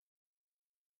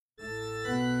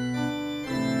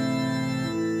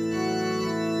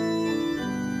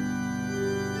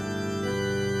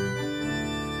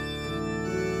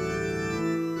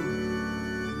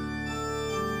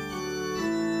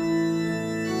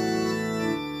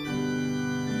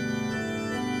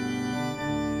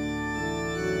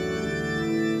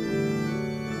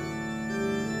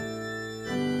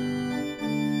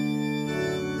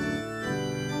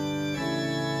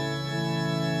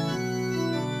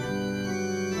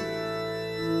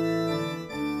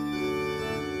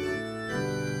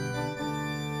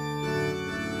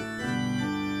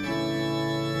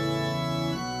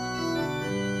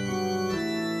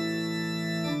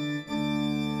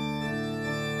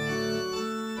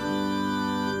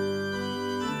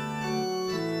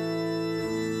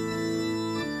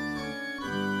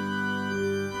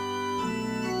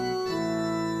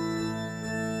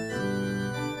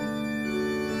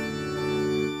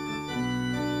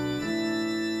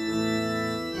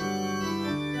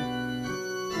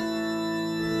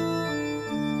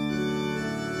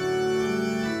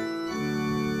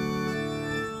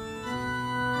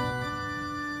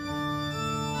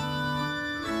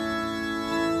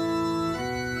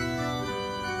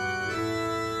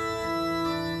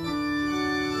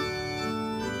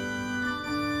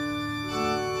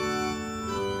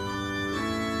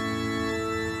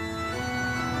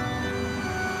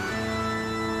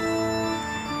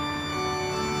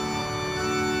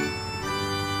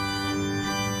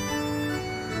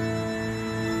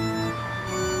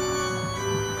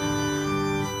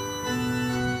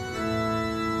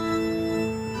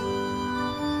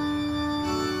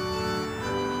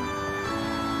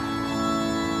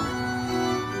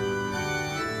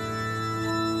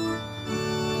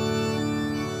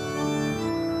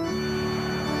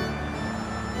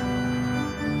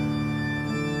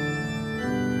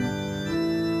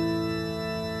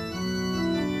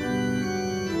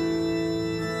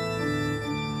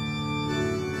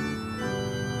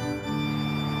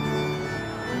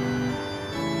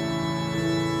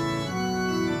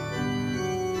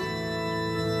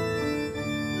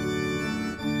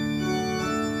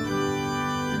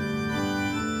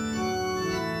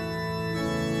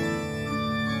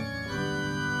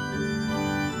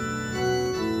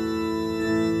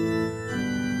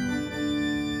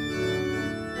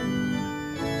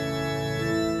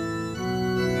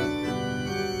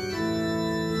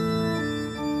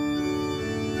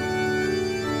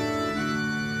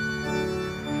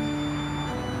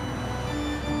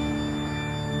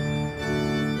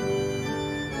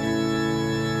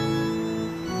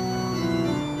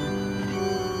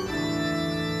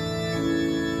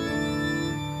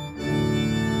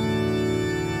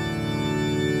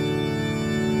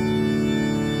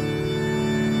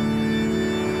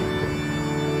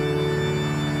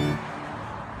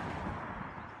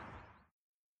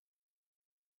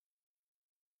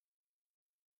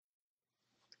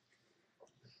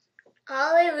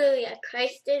Alleluia,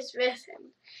 Christ is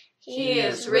risen. He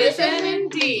is risen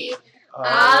indeed.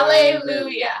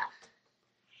 Alleluia.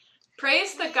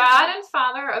 Praise the God and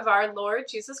Father of our Lord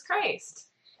Jesus Christ.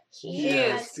 He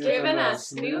has given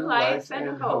us new life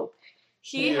and hope.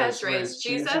 He has raised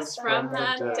Jesus from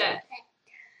the dead.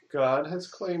 God has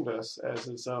claimed us as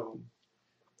his own.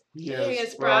 He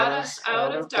has brought us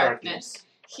out of darkness.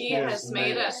 He has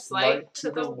made us light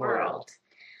to the world.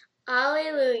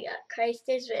 Alleluia, Christ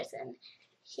is risen.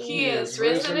 He is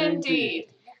risen indeed.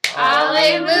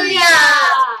 Alleluia!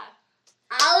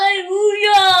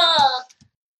 Alleluia!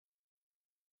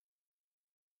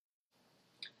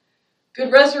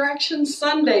 Good Resurrection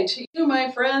Sunday to you,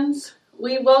 my friends.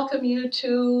 We welcome you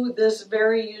to this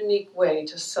very unique way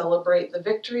to celebrate the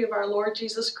victory of our Lord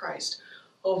Jesus Christ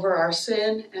over our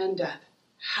sin and death.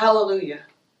 Hallelujah.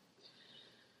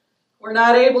 We're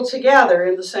not able to gather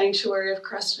in the sanctuary of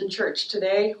Creston Church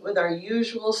today with our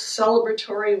usual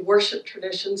celebratory worship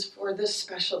traditions for this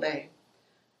special day.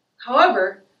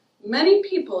 However, many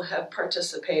people have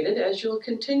participated, as you'll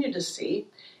continue to see,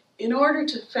 in order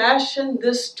to fashion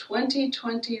this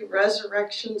 2020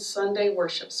 Resurrection Sunday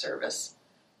worship service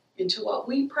into what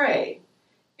we pray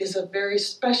is a very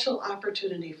special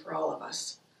opportunity for all of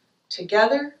us,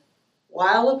 together,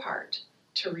 while apart,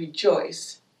 to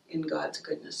rejoice in God's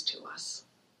goodness to us.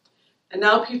 And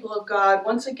now, people of God,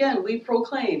 once again, we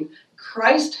proclaim,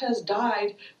 Christ has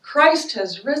died, Christ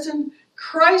has risen,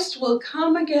 Christ will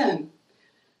come again.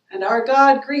 And our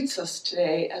God greets us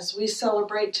today as we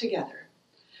celebrate together.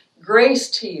 Grace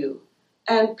to you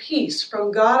and peace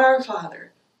from God our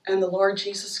Father and the Lord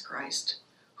Jesus Christ,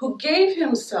 who gave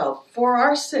himself for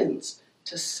our sins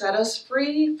to set us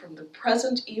free from the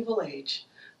present evil age,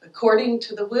 according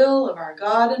to the will of our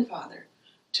God and Father,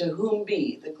 to whom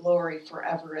be the glory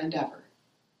forever and ever.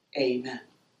 Amen.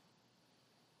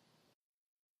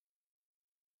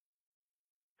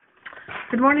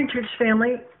 Good morning, church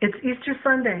family. It's Easter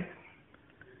Sunday.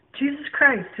 Jesus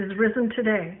Christ is risen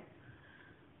today.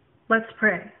 Let's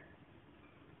pray.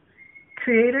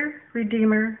 Creator,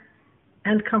 Redeemer,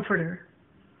 and Comforter,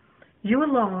 you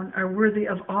alone are worthy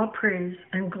of all praise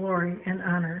and glory and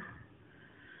honor.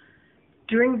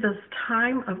 During this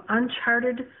time of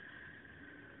uncharted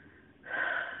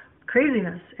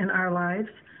craziness in our lives,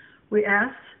 we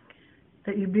ask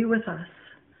that you be with us.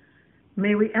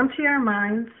 May we empty our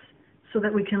minds so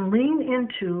that we can lean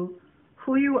into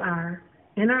who you are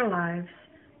in our lives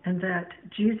and that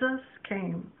Jesus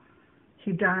came.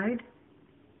 He died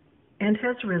and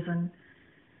has risen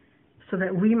so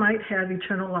that we might have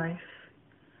eternal life.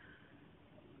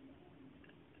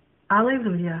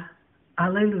 Alleluia,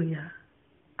 alleluia,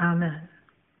 amen.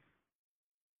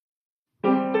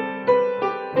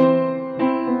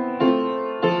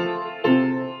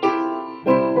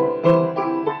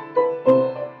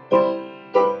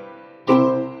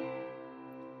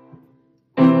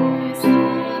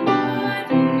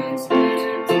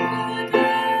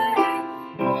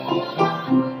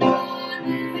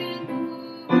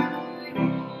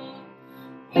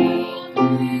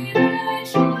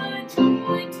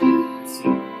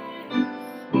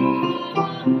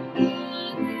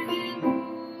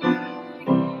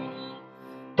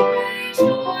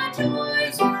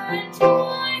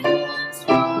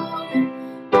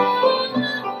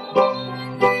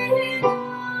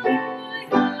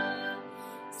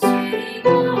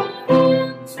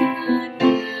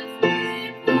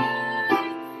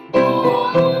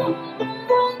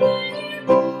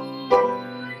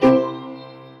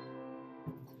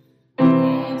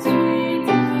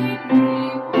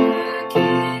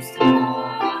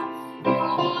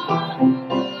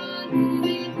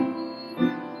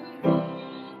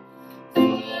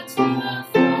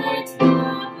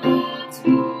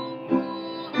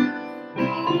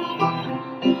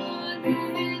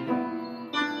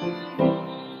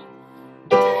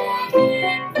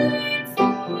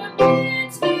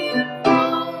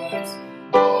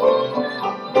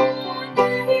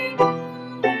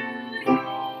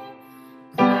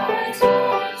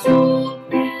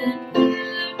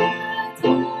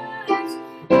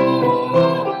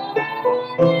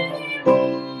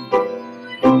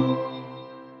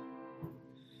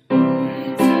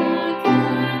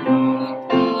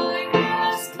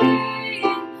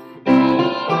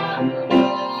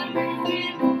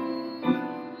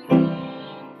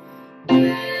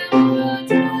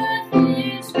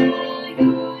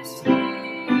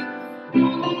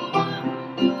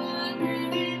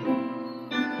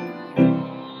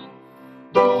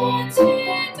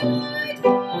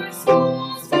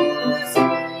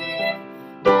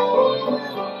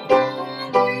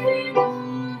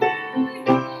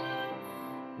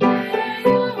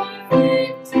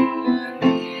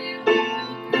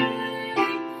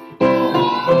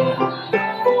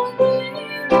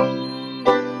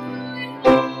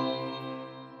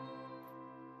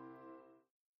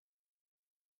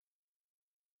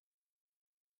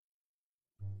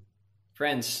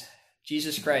 Friends,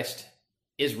 Jesus Christ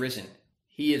is risen.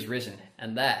 He is risen,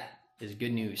 and that is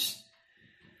good news.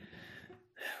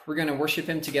 We're going to worship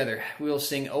him together. We'll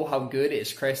sing, "Oh, how good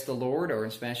is Christ the Lord," or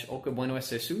in Spanish, "Oh, que bueno es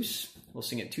Jesús." We'll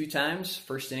sing it 2 times,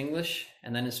 first in English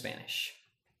and then in Spanish.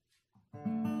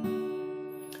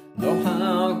 Oh,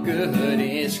 how good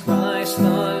is Christ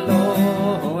the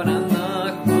Lord, on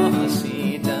the cross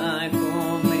he died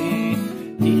for me.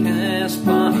 He has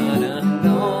pardoned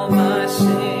all my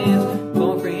sins.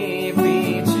 Glory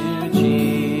be to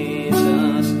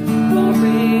Jesus.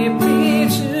 Glory be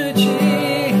to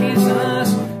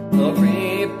Jesus.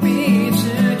 Glory be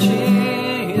to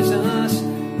Jesus.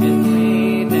 In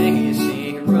 3 days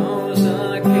he rose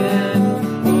again.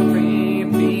 Glory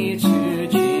be to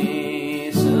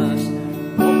Jesus.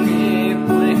 Oh, qué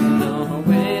bueno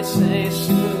es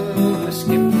Jesús,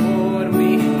 que por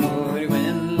mí murió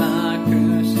en la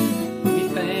cruz. Mis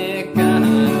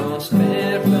pecados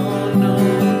perdonó.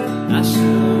 A su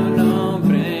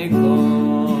nombre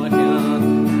gloria.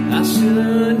 A su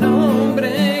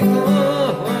nombre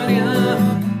gloria.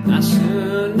 A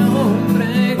su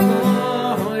nombre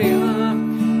gloria.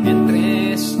 En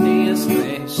 3 días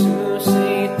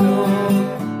resucitó.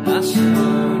 A su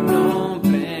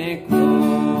nombre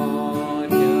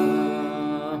gloria.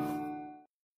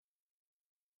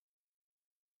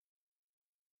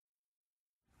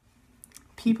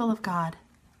 People of God,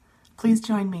 please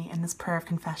join me in this prayer of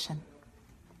confession.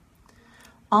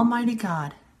 Almighty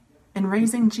God, in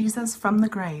raising Jesus from the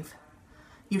grave,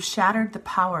 you shattered the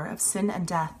power of sin and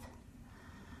death.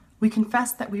 We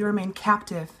confess that we remain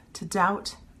captive to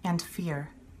doubt and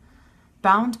fear,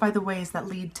 bound by the ways that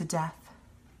lead to death.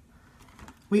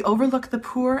 We overlook the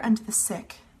poor and the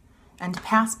sick, and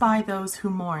pass by those who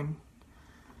mourn.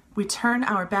 We turn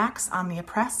our backs on the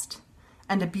oppressed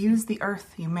and abuse the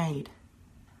earth you made.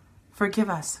 Forgive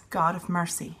us, God of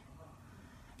mercy.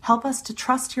 Help us to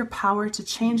trust your power to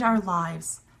change our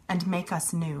lives and make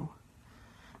us new,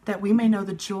 that we may know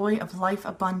the joy of life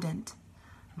abundant,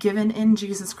 given in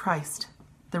Jesus Christ,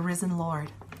 the risen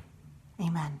Lord.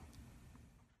 Amen.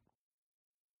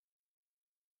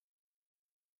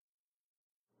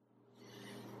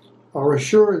 Our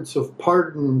assurance of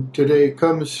pardon today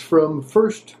comes from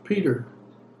 1 Peter.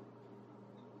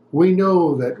 We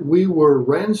know that we were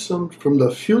ransomed from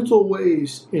the futile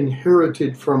ways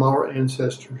inherited from our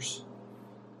ancestors,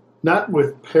 not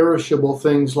with perishable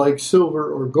things like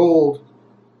silver or gold,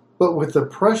 but with the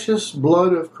precious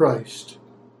blood of Christ,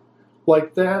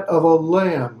 like that of a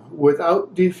lamb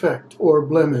without defect or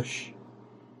blemish.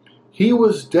 He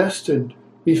was destined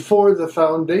before the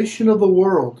foundation of the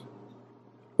world,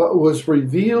 but was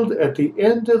revealed at the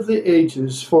end of the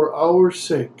ages for our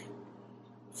sake.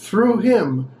 Through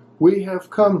him we have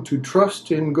come to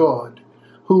trust in God,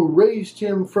 who raised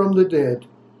him from the dead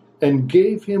and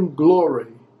gave him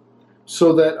glory,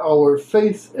 so that our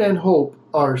faith and hope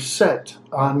are set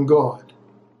on God.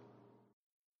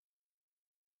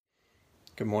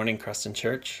 Good morning, Creston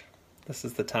Church. This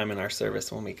is the time in our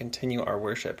service when we continue our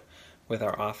worship with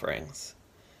our offerings,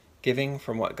 giving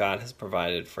from what God has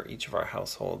provided for each of our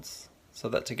households, so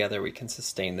that together we can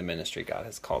sustain the ministry God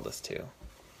has called us to.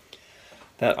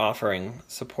 That offering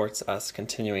supports us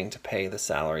continuing to pay the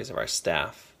salaries of our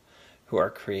staff, who are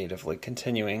creatively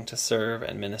continuing to serve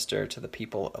and minister to the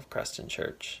people of Creston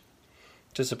Church,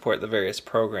 to support the various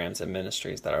programs and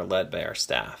ministries that are led by our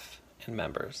staff and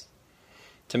members,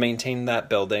 to maintain that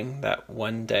building that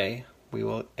one day we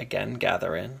will again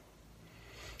gather in,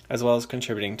 as well as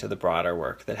contributing to the broader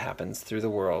work that happens through the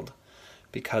world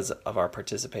because of our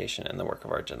participation in the work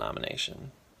of our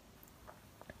denomination.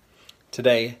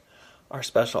 Today, our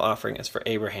special offering is for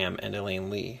Abraham and Elaine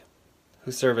Lee,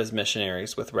 who serve as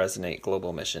missionaries with Resonate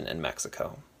Global Mission in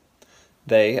Mexico.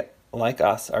 They, like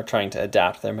us, are trying to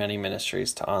adapt their many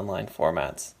ministries to online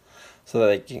formats so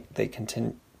that they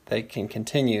can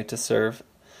continue to serve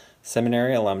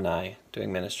seminary alumni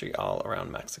doing ministry all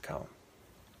around Mexico.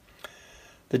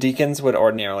 The deacons would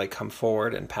ordinarily come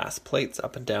forward and pass plates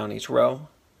up and down each row,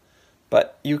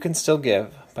 but you can still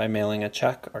give by mailing a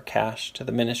check or cash to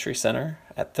the Ministry Center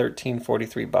at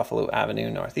 1343 Buffalo Avenue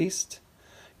Northeast,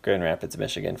 Grand Rapids,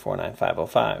 Michigan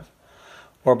 49505,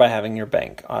 or by having your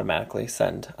bank automatically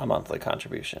send a monthly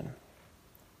contribution.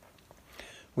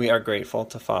 We are grateful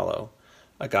to follow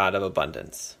a God of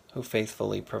abundance who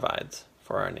faithfully provides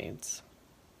for our needs.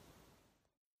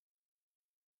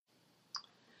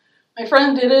 My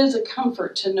friend, it is a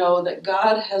comfort to know that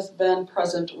God has been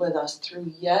present with us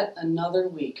through yet another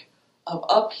week of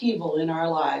upheaval in our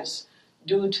lives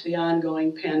due to the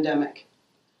ongoing pandemic.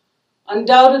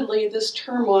 Undoubtedly, this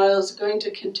turmoil is going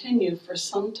to continue for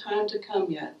some time to come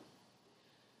yet.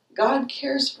 God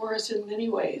cares for us in many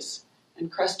ways,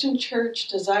 and Creston Church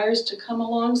desires to come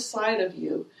alongside of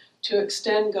you to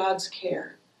extend God's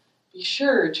care. Be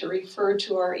sure to refer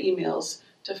to our emails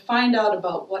to find out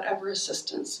about whatever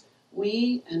assistance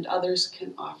we and others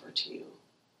can offer to you.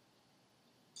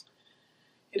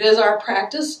 It is our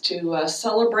practice to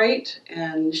celebrate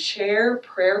and share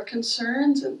prayer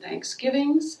concerns and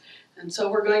thanksgivings, and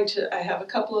so I have a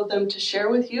couple of them to share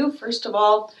with you. First of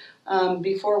all,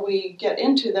 before we get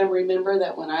into them, remember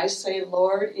that when I say,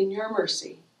 Lord, in your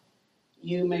mercy,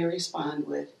 you may respond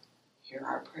with, hear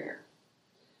our prayer.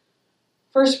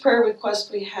 First prayer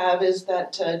request we have is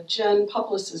that Jen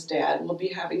Publis's dad will be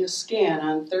having a scan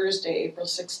on Thursday, April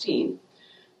 16,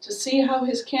 to see how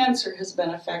his cancer has been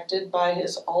affected by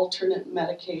his alternate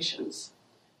medications.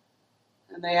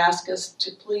 And they ask us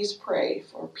to please pray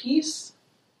for peace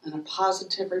and a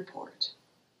positive report.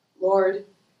 Lord,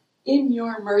 in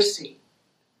your mercy,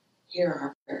 hear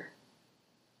our prayer.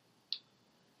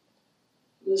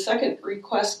 The second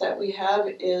request that we have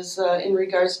is in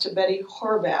regards to Betty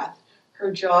Horvath.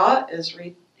 Her jaw is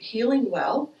healing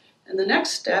well, and the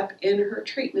next step in her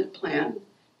treatment plan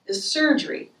is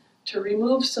surgery to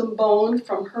remove some bone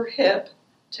from her hip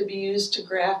to be used to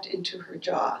graft into her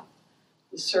jaw.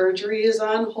 The surgery is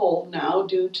on hold now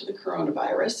due to the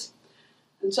coronavirus,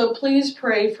 and so please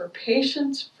pray for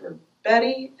patience for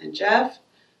Betty and Jeff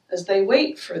as they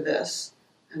wait for this,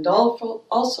 and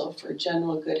also for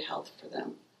general good health for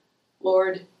them.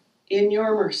 Lord, in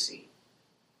your mercy,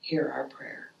 hear our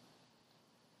prayer.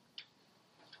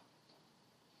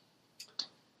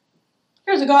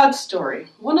 Here's a God story.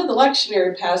 One of the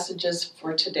lectionary passages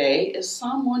for today is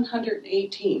Psalm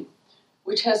 118,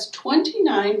 which has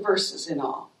 29 verses in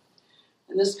all.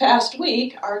 And this past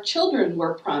week, our children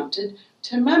were prompted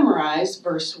to memorize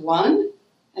verse 1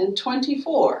 and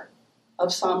 24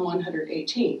 of Psalm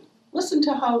 118. Listen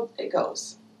to how it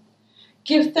goes.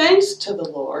 Give thanks to the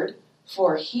Lord,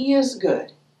 for he is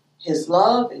good. His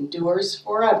love endures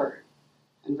forever.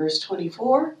 And verse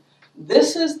 24,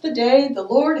 this is the day the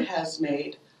Lord has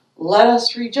made. Let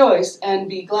us rejoice and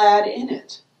be glad in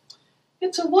it.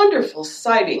 It's a wonderful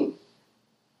sighting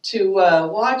to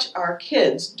watch our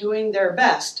kids doing their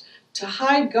best to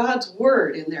hide God's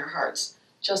word in their hearts,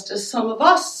 just as some of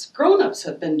us grown-ups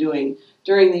have been doing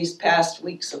during these past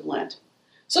weeks of Lent.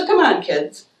 So come on,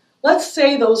 kids. Let's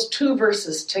say those two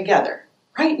verses together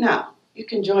right now. You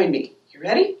can join me. You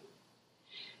ready?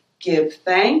 Give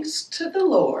thanks to the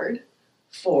Lord,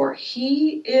 for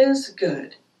he is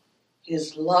good.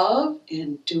 His love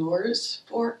endures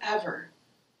forever.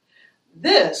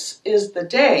 This is the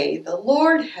day the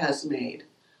Lord has made.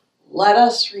 Let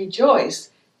us rejoice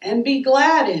and be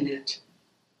glad in it.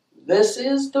 This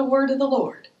is the word of the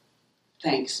Lord.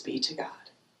 Thanks be to God.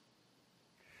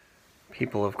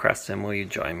 People of Creston, will you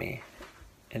join me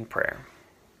in prayer?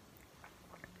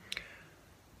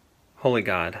 Holy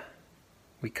God,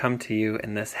 we come to you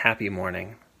in this happy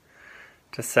morning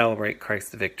to celebrate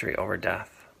Christ's victory over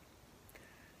death,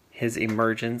 his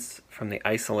emergence from the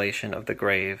isolation of the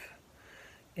grave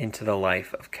into the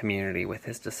life of community with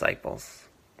his disciples.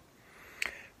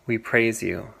 We praise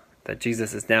you that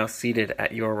Jesus is now seated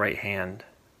at your right hand,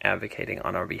 advocating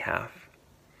on our behalf.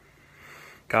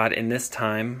 God, in this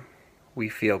time, we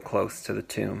feel close to the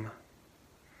tomb.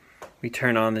 We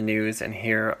turn on the news and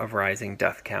hear of rising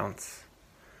death counts.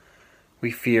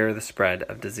 We fear the spread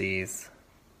of disease.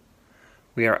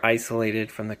 We are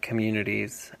isolated from the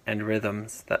communities and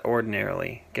rhythms that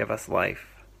ordinarily give us life.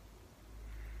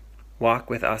 Walk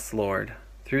with us, Lord,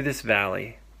 through this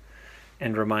valley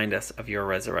and remind us of your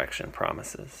resurrection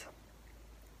promises.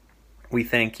 We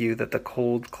thank you that the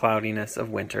cold cloudiness of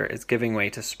winter is giving way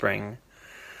to spring,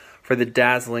 for the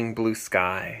dazzling blue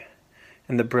sky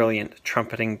and the brilliant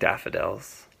trumpeting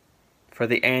daffodils, for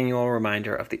the annual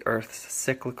reminder of the earth's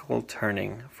cyclical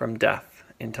turning from death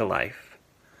into life.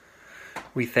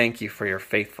 We thank you for your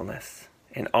faithfulness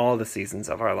in all the seasons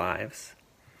of our lives.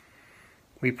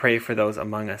 We pray for those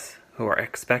among us who are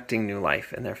expecting new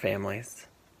life in their families.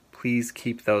 Please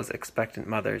keep those expectant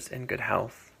mothers in good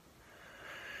health.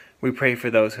 We pray for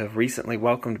those who have recently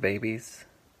welcomed babies.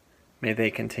 May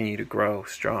they continue to grow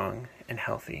strong and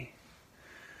healthy.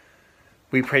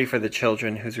 We pray for the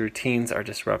children whose routines are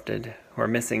disrupted, who are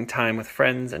missing time with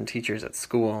friends and teachers at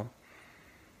school.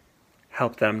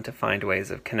 Help them to find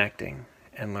ways of connecting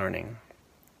and learning.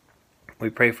 We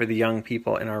pray for the young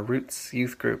people in our Roots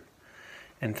youth group,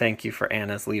 and thank you for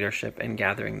Anna's leadership in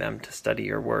gathering them to study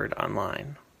your word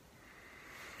online.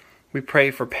 We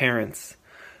pray for parents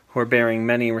who are bearing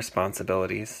many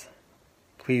responsibilities.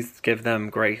 Please give them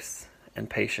grace and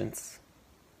patience.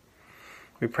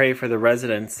 We pray for the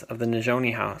residents of the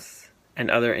Najoni House and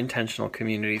other intentional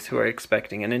communities who are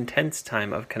expecting an intense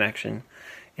time of connection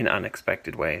in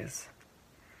unexpected ways.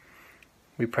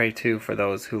 We pray too for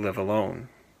those who live alone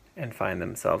and find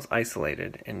themselves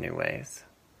isolated in new ways.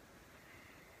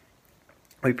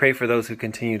 We pray for those who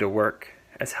continue to work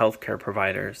as healthcare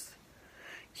providers.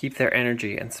 Keep their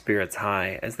energy and spirits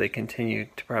high as they continue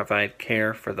to provide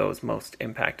care for those most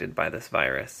impacted by this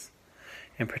virus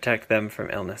and protect them from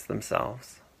illness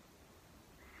themselves.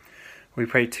 We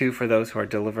pray too for those who are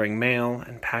delivering mail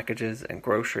and packages and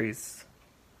groceries.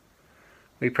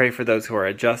 We pray for those who are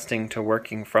adjusting to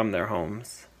working from their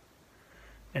homes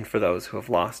and for those who have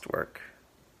lost work.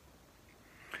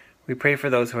 We pray for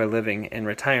those who are living in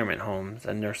retirement homes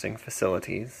and nursing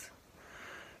facilities.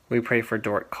 We pray for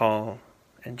Dort Call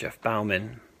and Jeff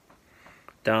Bauman,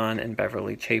 Don and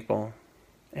Beverly Chapel,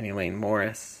 and Elaine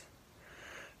Morris,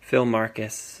 Phil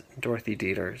Marcus, Dorothy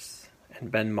Dieters,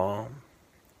 and Ben Mall.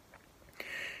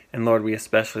 And Lord, we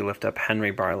especially lift up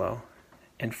Henry Barlow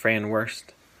and Fran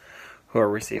Wurst, who are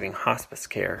receiving hospice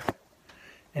care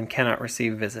and cannot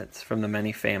receive visits from the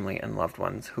many family and loved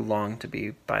ones who long to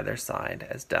be by their side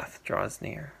as death draws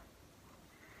near.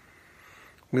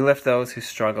 We lift those who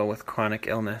struggle with chronic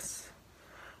illness,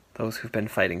 those who've been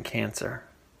fighting cancer,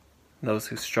 those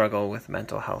who struggle with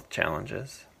mental health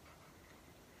challenges.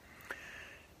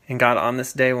 And God, on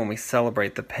this day when we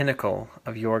celebrate the pinnacle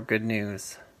of your good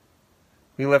news,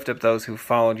 we lift up those who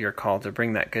followed your call to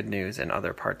bring that good news in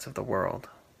other parts of the world.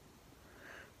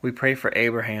 We pray for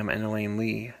Abraham and Elaine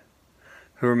Lee,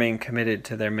 who remain committed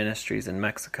to their ministries in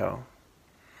Mexico,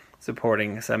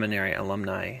 supporting seminary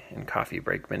alumni and coffee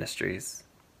break ministries.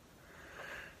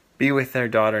 Be with their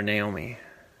daughter Naomi,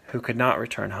 who could not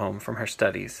return home from her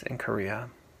studies in Korea.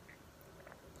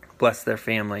 Bless their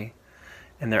family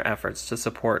and their efforts to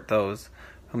support those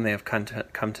whom they have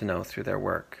come to know through their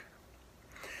work.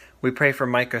 We pray for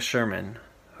Micah Sherman,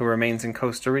 who remains in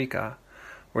Costa Rica,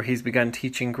 where he's begun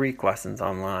teaching Greek lessons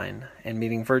online and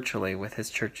meeting virtually with his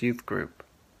church youth group.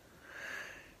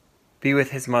 Be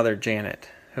with his mother Janet,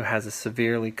 who has a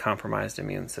severely compromised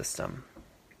immune system.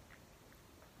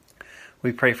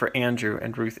 We pray for Andrew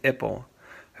and Ruth Ippel,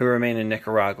 who remain in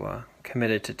Nicaragua,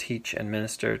 committed to teach and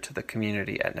minister to the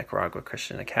community at Nicaragua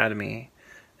Christian Academy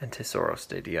and Tesoros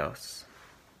de Dios.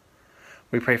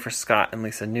 We pray for Scott and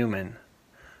Lisa Newman,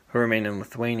 who remain in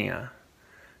Lithuania,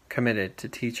 committed to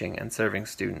teaching and serving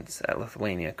students at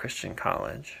Lithuania Christian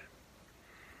College.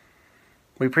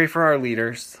 We pray for our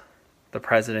leaders, the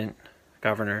president,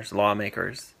 governors,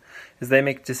 lawmakers, as they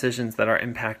make decisions that are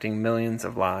impacting millions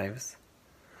of lives.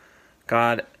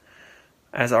 God,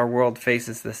 as our world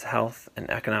faces this health and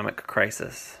economic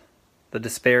crisis, the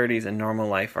disparities in normal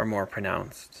life are more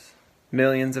pronounced.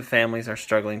 Millions of families are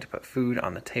struggling to put food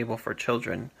on the table for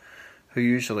children who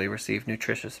usually receive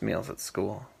nutritious meals at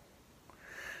school.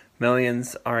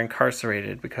 Millions are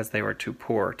incarcerated because they were too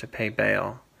poor to pay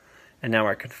bail, and now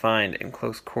are confined in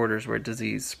close quarters where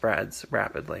disease spreads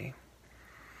rapidly.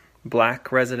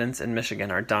 Black residents in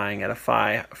Michigan are dying at a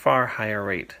far higher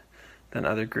rate than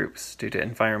other groups due to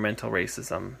environmental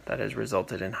racism that has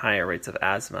resulted in higher rates of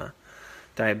asthma,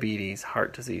 diabetes,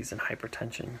 heart disease, and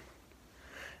hypertension.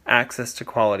 Access to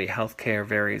quality health care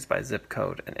varies by zip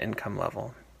code and income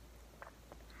level.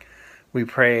 We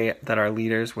pray that our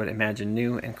leaders would imagine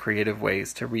new and creative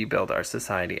ways to rebuild our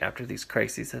society after these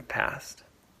crises have passed.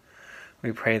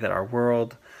 We pray that our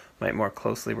world might more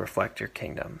closely reflect your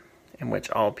kingdom, in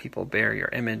which all people bear your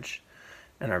image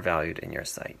and are valued in your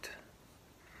sight.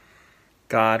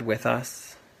 God with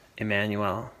us,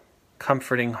 Emmanuel,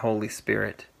 comforting Holy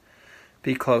Spirit,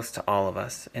 be close to all of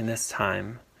us in this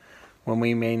time when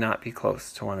we may not be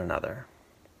close to one another.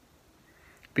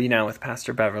 Be now with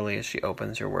Pastor Beverly as she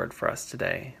opens your word for us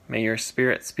today. May your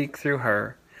Spirit speak through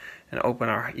her and open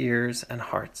our ears and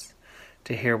hearts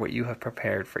to hear what you have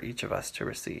prepared for each of us to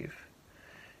receive.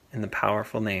 In the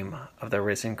powerful name of the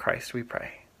risen Christ we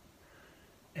pray.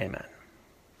 Amen.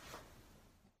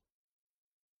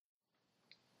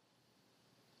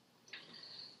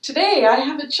 Today I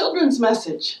have a children's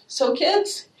message. So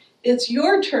kids, it's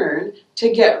your turn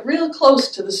to get real close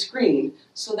to the screen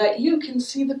so that you can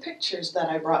see the pictures that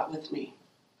I brought with me.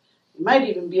 You might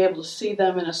even be able to see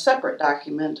them in a separate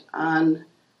document on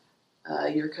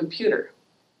your computer.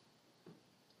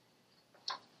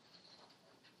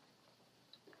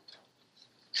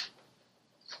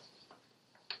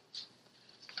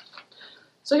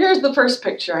 So here's the first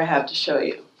picture I have to show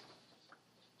you.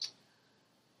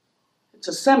 It's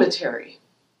a cemetery.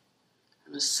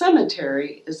 And a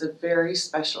cemetery is a very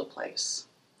special place.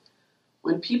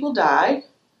 When people die,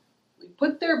 we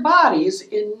put their bodies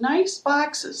in nice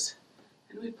boxes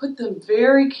And we put them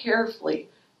very carefully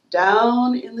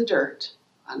down in the dirt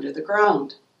under the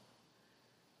ground.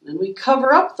 And then we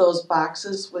cover up those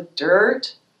boxes with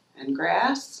dirt and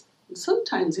grass and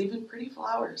sometimes even pretty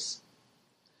flowers.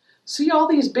 See all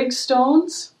these big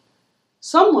stones?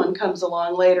 Someone comes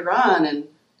along later on and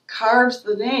carves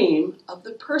the name of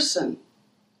the person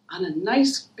on a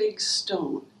nice big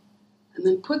stone and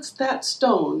then puts that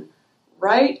stone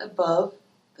right above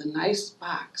the nice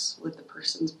box with the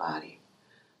person's body.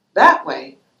 That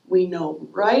way, we know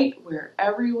right where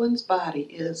everyone's body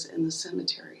is in the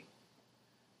cemetery.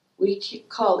 We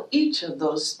call each of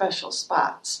those special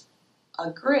spots a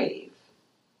grave.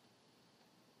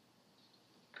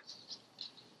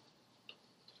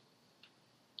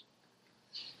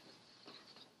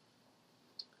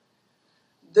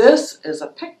 This is a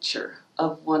picture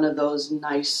of one of those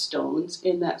nice stones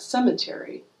in that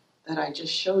cemetery that I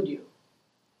just showed you.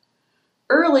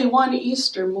 Early one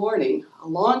Easter morning, a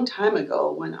long time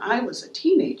ago when I was a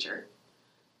teenager,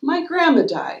 my grandma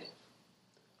died.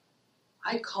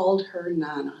 I called her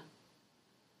Nana.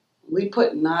 We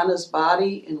put Nana's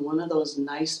body in one of those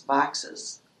nice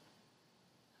boxes.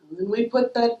 And then we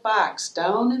put that box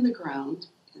down in the ground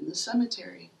in the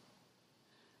cemetery.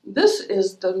 This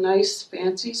is the nice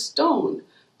fancy stone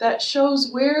that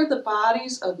shows where the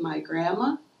bodies of my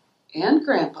grandma and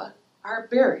grandpa are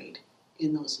buried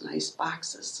in those nice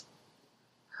boxes.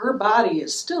 Her body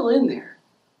is still in there,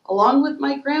 along with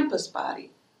my grandpa's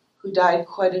body, who died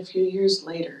quite a few years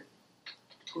later,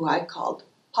 who I called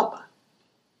Papa.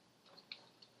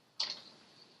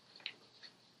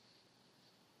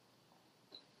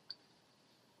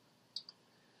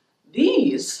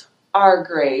 These are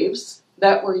graves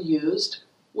that were used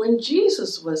when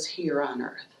Jesus was here on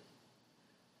earth.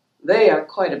 They are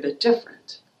quite a bit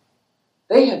different.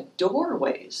 They have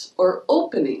doorways or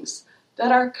openings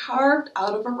that are carved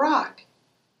out of a rock.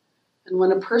 And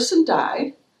when a person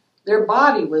died, their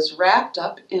body was wrapped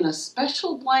up in a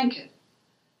special blanket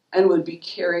and would be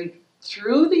carried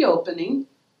through the opening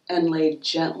and laid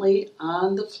gently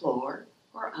on the floor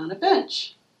or on a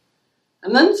bench.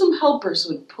 And then some helpers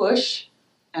would push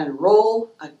and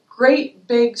roll a great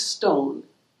big stone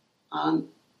on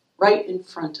right in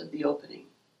front of the opening.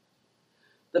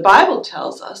 The Bible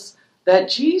tells us that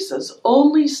Jesus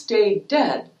only stayed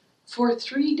dead for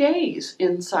 3 days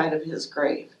inside of his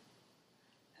grave.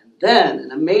 And then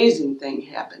an amazing thing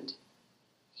happened.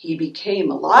 He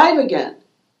became alive again.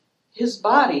 His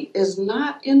body is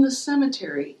not in the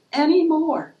cemetery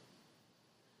anymore.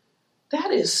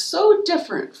 That is so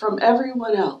different from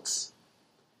everyone else.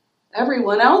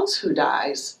 Everyone else who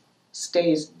dies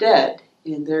stays dead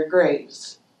in their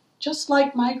graves, just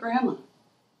like my grandma.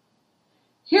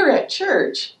 Here at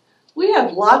church, we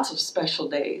have lots of special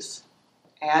days.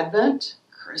 Advent,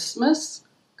 Christmas,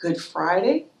 Good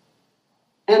Friday,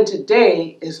 and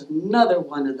today is another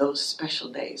one of those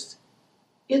special days.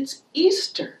 It's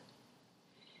Easter.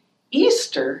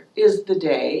 Easter is the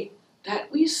day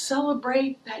that we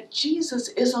celebrate that Jesus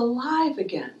is alive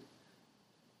again,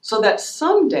 so that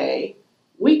someday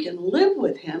we can live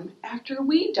with him after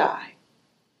we die.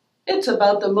 It's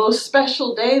about the most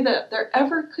special day that there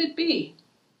ever could be.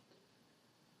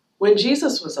 When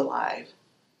Jesus was alive,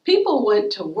 people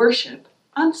went to worship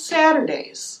on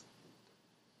Saturdays.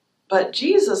 But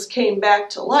Jesus came back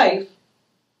to life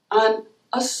on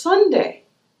a Sunday.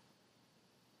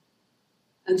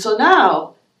 And so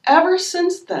now, ever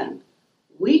since then,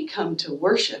 we come to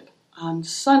worship on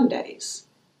Sundays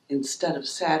instead of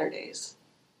Saturdays.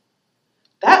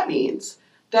 That means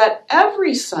that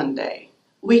every Sunday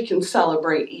we can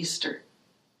celebrate Easter,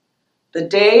 the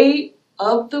day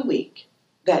of the week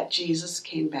that Jesus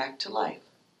came back to life.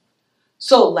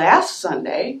 So last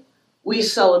Sunday, we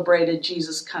celebrated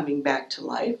Jesus coming back to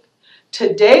life.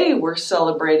 Today, we're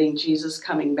celebrating Jesus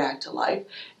coming back to life.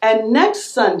 And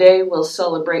next Sunday, we'll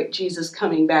celebrate Jesus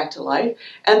coming back to life.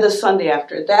 And the Sunday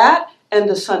after that, and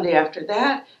the Sunday after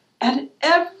that. And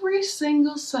every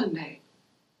single Sunday,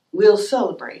 we'll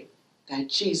celebrate that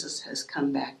Jesus has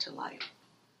come back to life.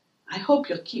 I hope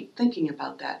you'll keep thinking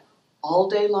about that all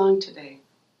day long today.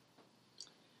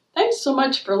 Thanks so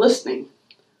much for listening.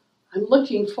 I'm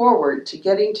looking forward to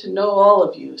getting to know all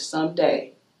of you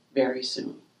someday, very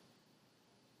soon.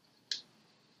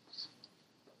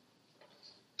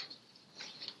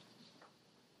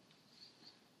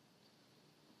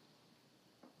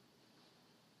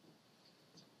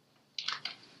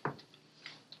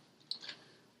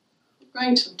 We're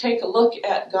going to take a look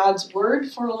at God's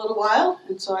Word for a little while,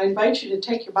 and so I invite you to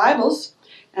take your Bibles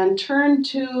and turn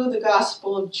to the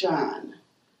Gospel of John.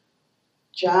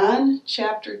 John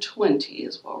chapter 20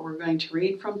 is what we're going to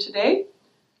read from today.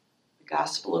 The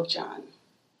Gospel of John.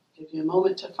 I'll give you a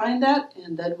moment to find that,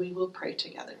 and then we will pray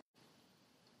together.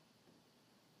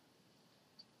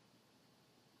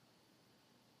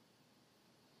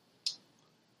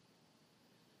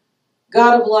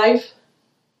 God of life,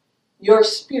 your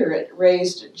Spirit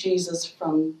raised Jesus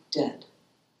from dead.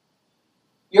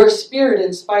 Your Spirit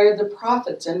inspired the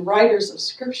prophets and writers of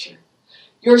Scripture.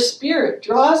 Your Spirit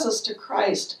draws us to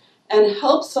Christ and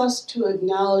helps us to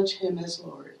acknowledge him as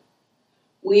Lord.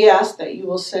 We ask that you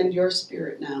will send your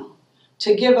Spirit now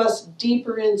to give us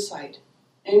deeper insight,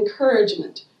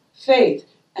 encouragement, faith,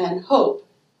 and hope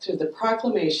through the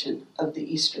proclamation of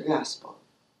the Easter Gospel.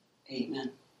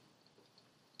 Amen.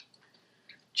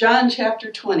 John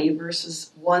chapter 20,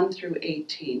 verses 1 through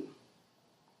 18.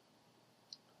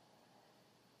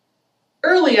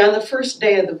 Early on the first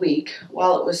day of the week,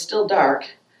 while it was still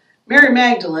dark, Mary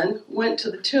Magdalene went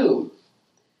to the tomb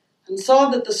and saw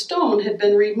that the stone had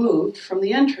been removed from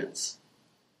the entrance.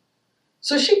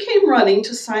 So she came running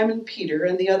to Simon Peter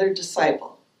and the other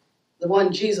disciple, the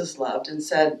one Jesus loved, and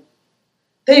said,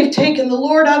 "They've taken the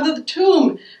Lord out of the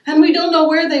tomb, and we don't know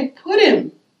where they've put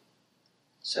him."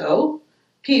 So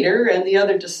Peter and the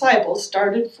other disciple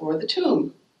started for the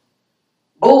tomb.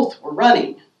 Both were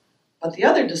running, but the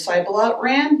other disciple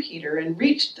outran Peter and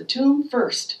reached the tomb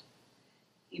first.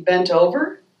 He bent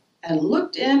over and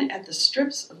looked in at the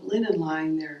strips of linen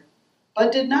lying there,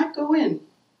 but did not go in.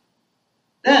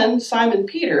 Then Simon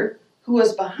Peter, who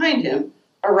was behind him,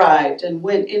 arrived and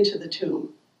went into the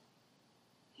tomb.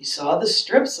 He saw the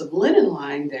strips of linen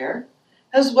lying there,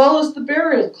 as well as the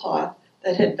burial cloth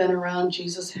that had been around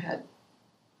Jesus' head.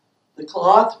 The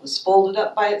cloth was folded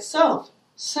up by itself,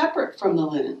 separate from the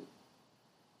linen.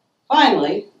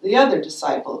 Finally, the other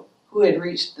disciple, who had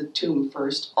reached the tomb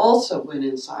first, also went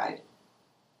inside.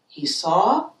 He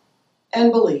saw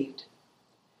and believed.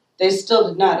 They still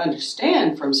did not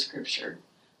understand from Scripture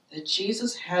that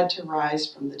Jesus had to rise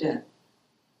from the dead.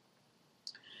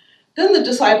 Then the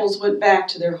disciples went back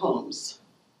to their homes,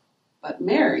 but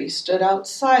Mary stood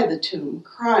outside the tomb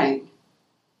crying.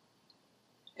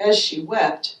 As she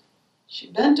wept,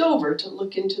 she bent over to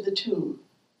look into the tomb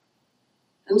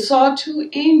and saw two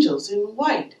angels in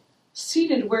white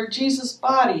seated where Jesus'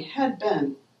 body had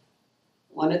been,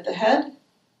 one at the head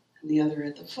and the other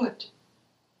at the foot.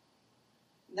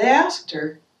 They asked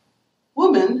her,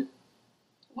 "Woman,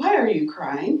 why are you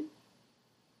crying?"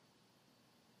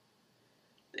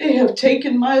 "They have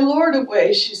taken my Lord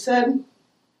away," she said,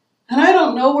 "and I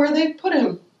don't know where they've put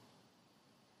him."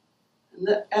 And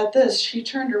at this, she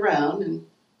turned around and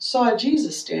saw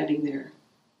Jesus standing there,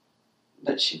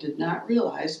 but she did not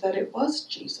realize that it was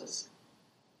Jesus.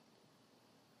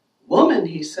 "Woman,"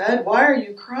 he said, "why are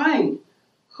you crying?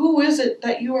 Who is it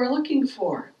that you are looking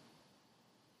for?"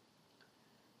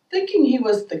 Thinking he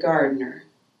was the gardener,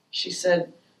 she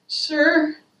said,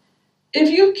 "Sir,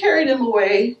 if you've carried him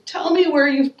away, tell me where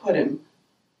you've put him,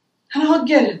 and I'll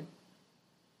get him."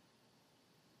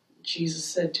 Jesus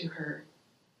said to her,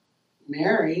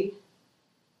 "Mary."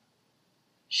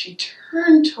 She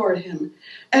turned toward him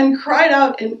and cried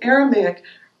out in Aramaic,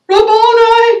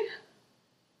 "Rabboni,"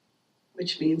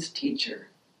 which means teacher.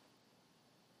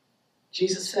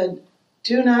 Jesus said,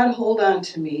 "Do not hold on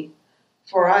to me,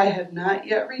 for I have not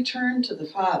yet returned to the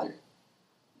Father.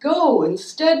 Go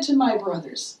instead to my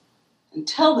brothers and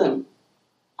tell them,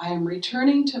 I am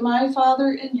returning to my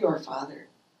Father and your Father,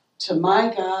 to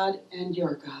my God and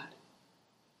your God."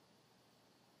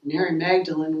 Mary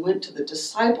Magdalene went to the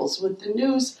disciples with the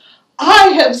news, "I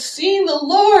have seen the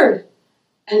Lord,"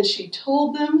 and she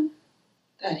told them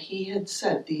that he had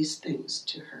said these things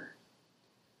to her.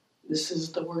 This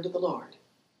is the word of the Lord.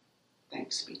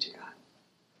 Thanks be to God.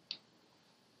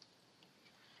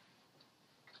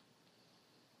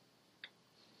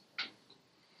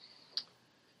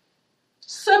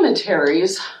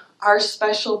 Cemeteries are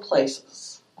special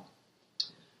places.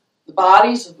 The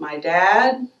bodies of my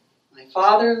dad, my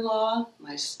father-in-law,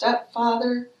 my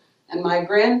stepfather, and my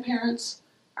grandparents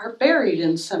are buried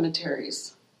in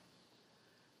cemeteries.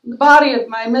 The body of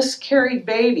my miscarried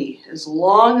baby is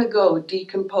long ago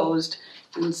decomposed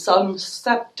in some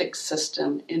septic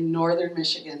system in northern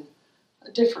Michigan,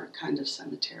 a different kind of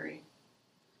cemetery.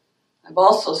 I've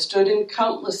also stood in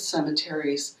countless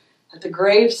cemeteries at the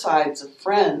gravesides of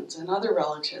friends and other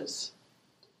relatives.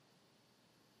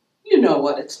 You know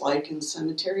what it's like in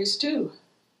cemeteries too.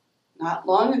 Not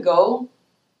long ago,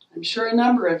 I'm sure a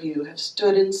number of you have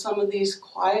stood in some of these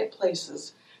quiet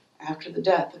places after the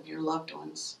death of your loved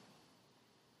ones.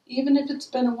 Even if it's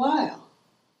been a while,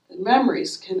 the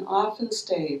memories can often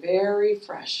stay very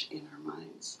fresh in our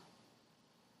minds.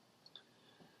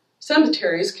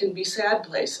 Cemeteries can be sad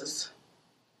places.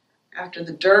 After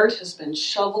the dirt has been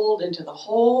shoveled into the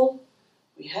hole,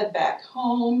 we head back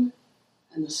home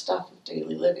and the stuff of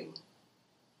daily living.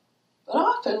 But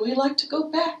often we like to go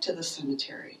back to the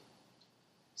cemetery.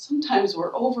 Sometimes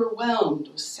we're overwhelmed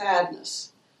with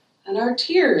sadness, and our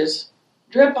tears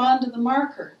drip onto the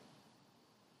marker.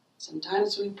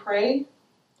 Sometimes we pray,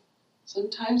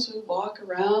 sometimes we walk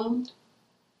around,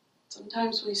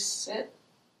 sometimes we sit,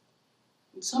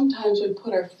 and sometimes we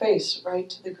put our face right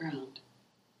to the ground.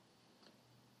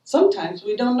 Sometimes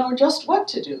we don't know just what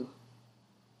to do.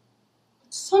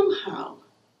 But somehow,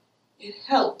 it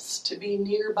helps to be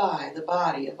nearby the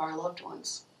body of our loved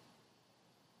ones.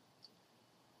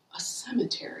 A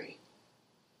cemetery.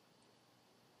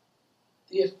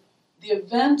 The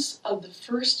events of the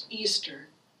first Easter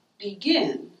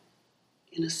begin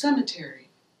in a cemetery.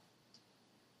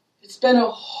 It's been a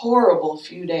horrible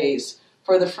few days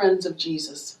for the friends of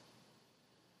Jesus.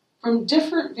 From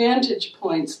different vantage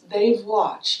points they've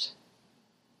watched.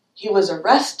 He was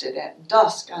arrested at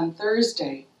dusk on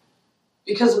Thursday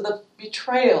because of the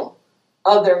betrayal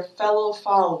of their fellow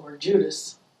follower,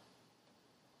 Judas.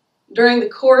 During the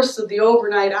course of the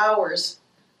overnight hours,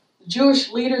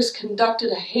 Jewish leaders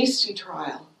conducted a hasty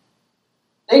trial.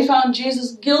 They found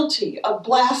Jesus guilty of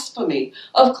blasphemy,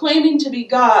 of claiming to be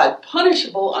God,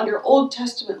 punishable under Old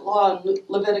Testament law in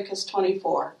Leviticus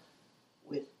 24,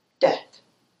 with death.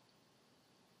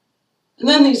 And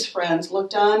then these friends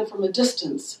looked on from a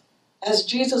distance as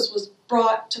Jesus was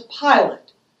brought to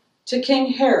Pilate, to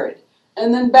King Herod,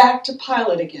 and then back to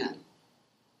Pilate again.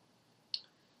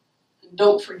 And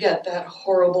don't forget that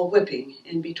horrible whipping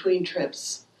in between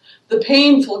trips, the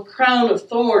painful crown of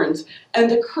thorns,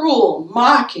 and the cruel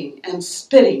mocking and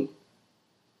spitting.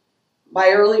 By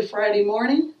early Friday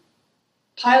morning,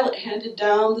 Pilate handed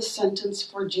down the sentence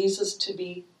for Jesus to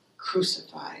be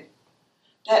crucified.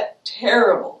 That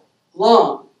terrible,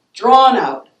 long,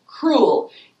 drawn-out,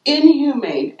 cruel,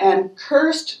 inhumane, and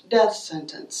cursed death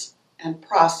sentence and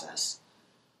process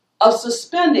of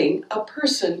suspending a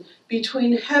person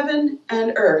between heaven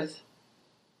and earth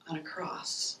on a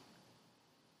cross.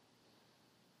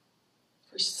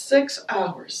 For 6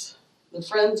 hours, the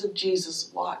friends of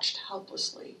Jesus watched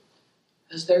helplessly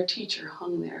as their teacher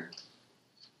hung there.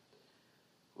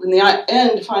 When the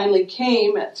end finally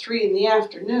came at 3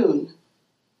 p.m,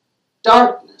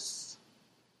 darkness,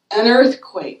 an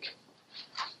earthquake,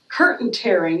 curtain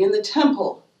tearing in the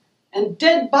temple, and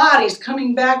dead bodies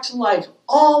coming back to life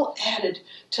all added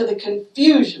to the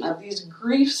confusion of these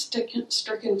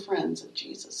grief-stricken friends of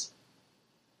Jesus.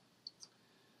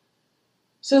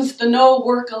 Since the no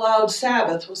work allowed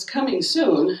Sabbath was coming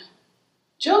soon,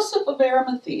 Joseph of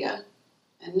Arimathea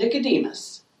and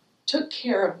Nicodemus took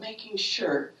care of making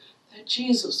sure that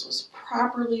Jesus was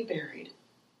properly buried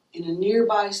in a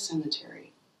nearby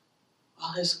cemetery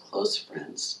while his close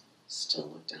friends still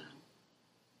looked on.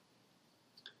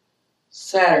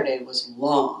 Saturday was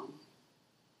long,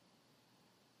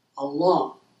 a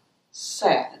long,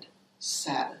 sad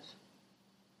Sabbath.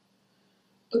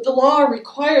 But the law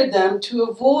required them to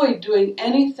avoid doing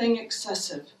anything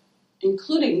excessive,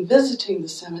 including visiting the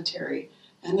cemetery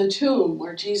and the tomb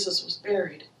where Jesus was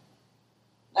buried.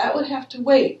 That would have to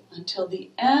wait until the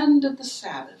end of the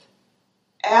Sabbath,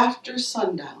 after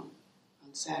sundown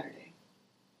on Saturday.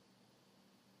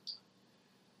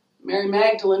 Mary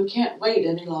Magdalene can't wait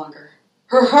any longer.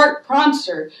 Her heart prompts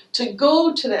her to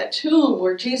go to that tomb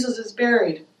where Jesus is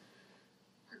buried.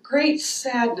 Her great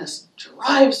sadness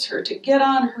drives her to get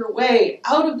on her way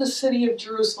out of the city of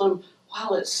Jerusalem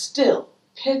while it's still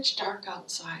pitch dark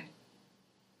outside.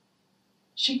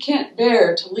 She can't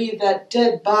bear to leave that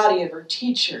dead body of her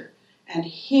teacher and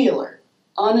healer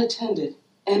unattended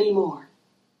anymore.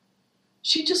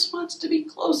 She just wants to be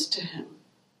close to him,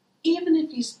 even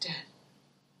if he's dead.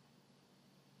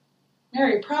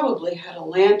 Mary probably had a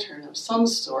lantern of some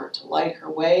sort to light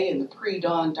her way in the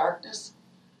pre-dawn darkness,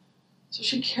 so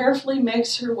she carefully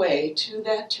makes her way to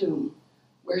that tomb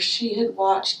where she had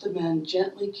watched the men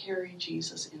gently carry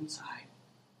Jesus inside.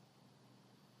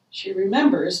 She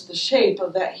remembers the shape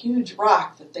of that huge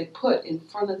rock that they put in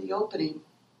front of the opening.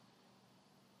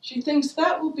 She thinks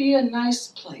that will be a nice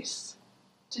place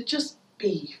to just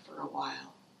be for a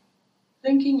while,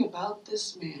 thinking about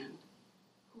this man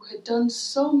who had done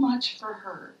so much for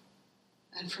her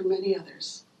and for many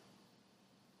others.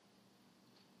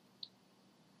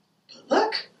 But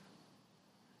look,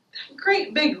 that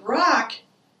great big rock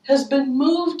has been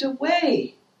moved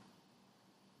away.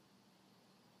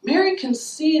 Mary can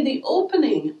see the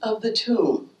opening of the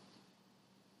tomb.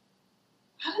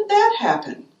 How did that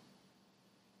happen?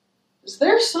 Is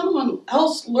there someone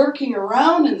else lurking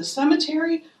around in the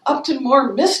cemetery up to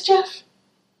more mischief?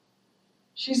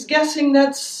 She's guessing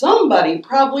that somebody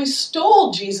probably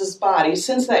stole Jesus' body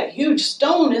since that huge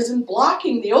stone isn't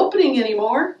blocking the opening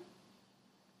anymore.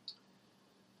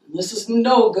 This is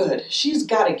no good. She's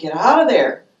got to get out of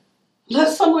there.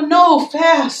 Let someone know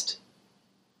fast.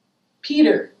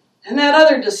 Peter and that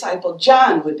other disciple,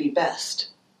 John, would be best.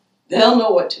 They'll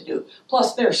know what to do.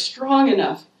 Plus, they're strong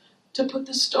enough to put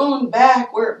the stone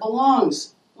back where it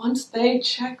belongs once they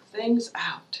check things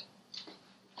out.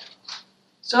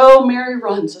 So Mary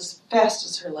runs as fast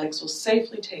as her legs will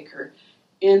safely take her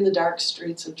in the dark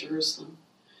streets of Jerusalem.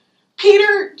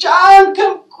 Peter, John,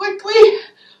 come quickly.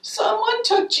 Someone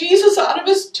took Jesus out of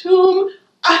his tomb.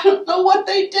 I don't know what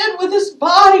they did with his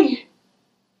body.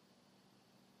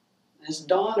 As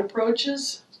dawn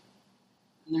approaches,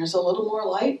 and there's a little more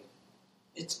light,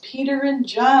 it's Peter and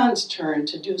John's turn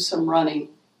to do some running,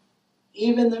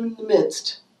 even in the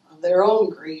midst of their own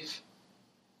grief.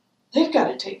 They've got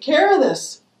to take care of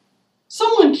this.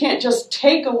 Someone can't just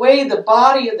take away the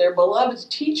body of their beloved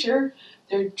teacher.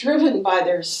 They're driven by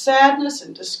their sadness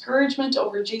and discouragement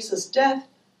over Jesus' death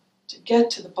to get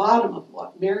to the bottom of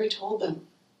what Mary told them.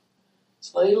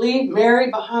 So they leave Mary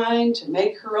behind to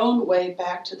make her own way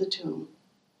back to the tomb,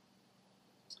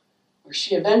 where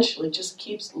she eventually just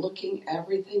keeps looking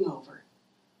everything over,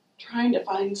 trying to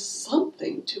find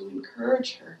something to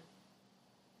encourage her.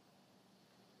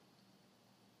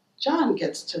 John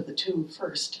gets to the tomb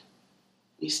first.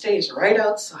 He stays right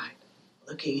outside,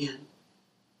 looking in.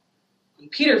 When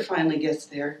Peter finally gets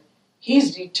there,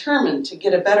 he's determined to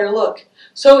get a better look,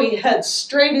 so he heads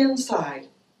straight inside,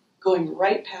 going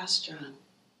right past John.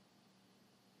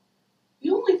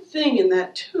 The only thing in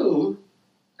that tomb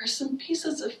are some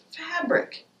pieces of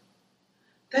fabric.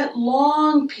 That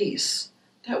long piece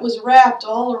that was wrapped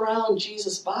all around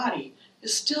Jesus' body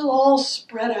is still all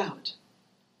spread out.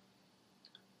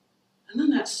 And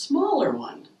then that smaller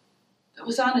one that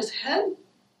was on his head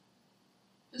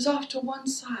is off to one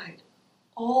side,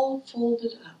 all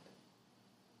folded up.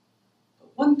 But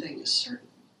one thing is certain.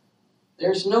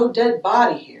 There's no dead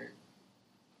body here,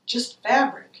 just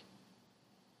fabric.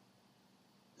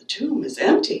 The tomb is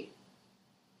empty.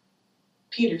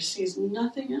 Peter sees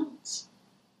nothing else.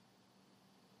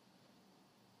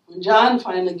 When John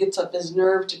finally gets up his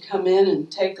nerve to come in and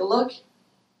take a look,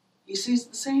 he sees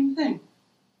the same thing,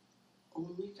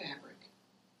 only fabric.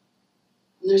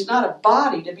 And there's not a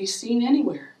body to be seen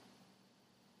anywhere.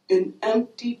 An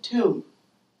empty tomb.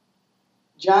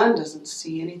 John doesn't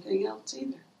see anything else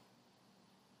either.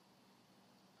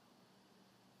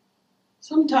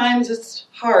 Sometimes it's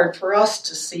hard for us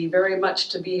to see very much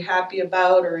to be happy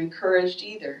about or encouraged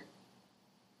either.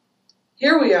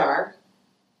 Here we are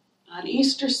on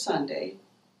Easter Sunday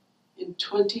in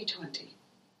 2020,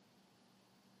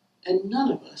 and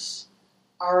none of us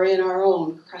are in our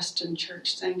own Creston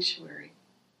Church sanctuary.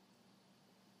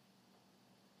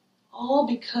 All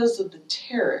because of the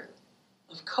terror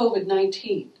of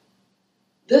COVID-19.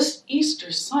 This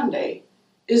Easter Sunday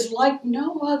is like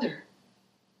no other.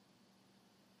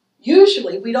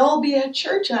 Usually we'd all be at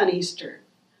church on Easter,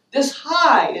 this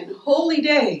high and holy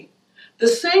day. The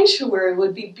sanctuary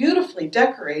would be beautifully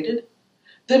decorated.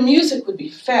 The music would be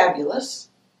fabulous.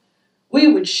 We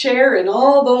would share in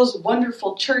all those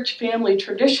wonderful church family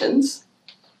traditions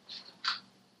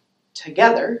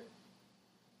together.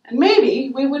 And maybe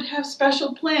we would have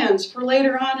special plans for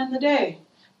later on in the day.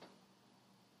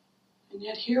 And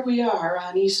yet here we are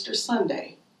on Easter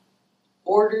Sunday,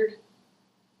 ordered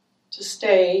to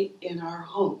stay in our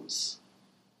homes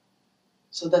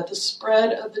so that the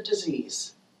spread of the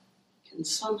disease can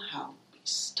somehow be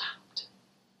stopped.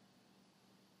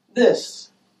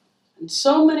 This and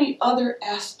so many other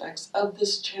aspects of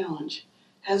this challenge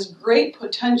has great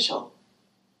potential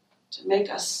to make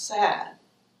us sad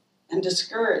and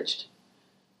discouraged.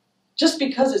 Just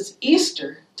because it's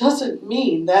Easter doesn't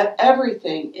mean that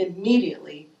everything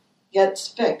immediately gets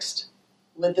fixed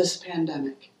with this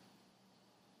pandemic.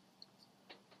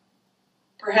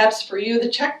 Perhaps for you, the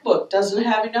checkbook doesn't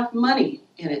have enough money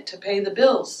in it to pay the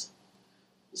bills.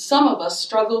 Some of us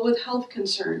struggle with health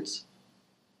concerns.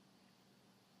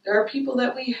 There are people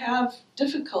that we have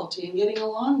difficulty in getting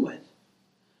along with.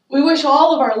 We wish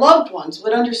all of our loved ones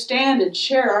would understand and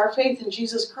share our faith in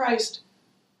Jesus Christ.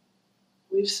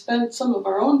 We've spent some of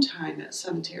our own time at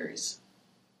cemeteries.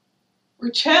 We're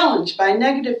challenged by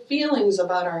negative feelings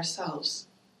about ourselves.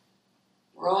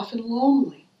 We're often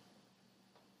lonely.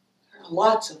 There are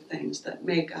lots of things that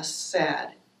make us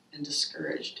sad and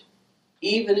discouraged,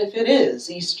 even if it is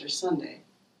Easter Sunday.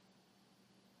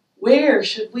 Where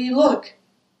should we look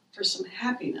for some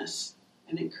happiness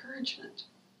and encouragement?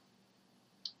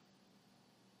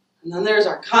 And then there's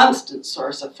our constant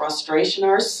source of frustration,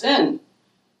 our sin.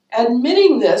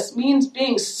 Admitting this means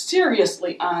being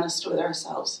seriously honest with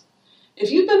ourselves.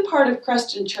 If you've been part of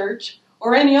Creston Church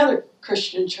or any other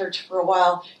Christian church for a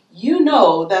while, you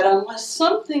know that unless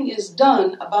something is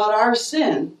done about our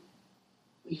sin,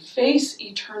 we face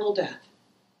eternal death,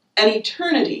 an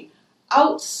eternity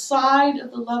outside of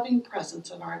the loving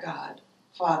presence of our God,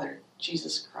 Father,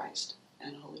 Jesus Christ,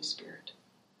 and Holy Spirit.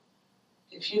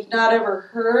 If you've not ever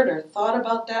heard or thought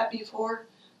about that before,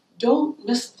 don't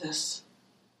miss this.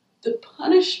 The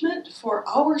punishment for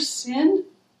our sin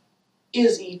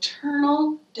is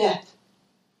eternal death.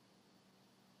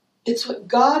 It's what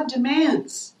God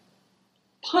demands,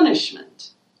 punishment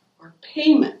or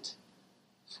payment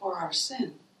for our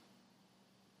sin.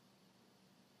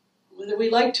 Whether we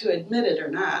like to admit it or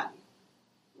not,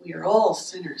 we are all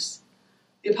sinners.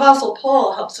 The Apostle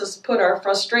Paul helps us put our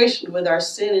frustration with our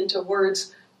sin into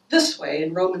words this way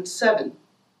in Romans 7.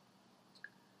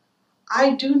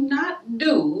 I do not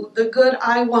do the good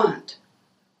I want,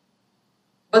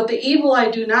 but the evil I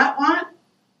do not want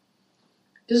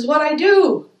is what I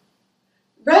do.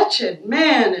 Wretched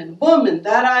man and woman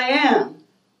that I am,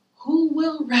 who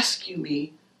will rescue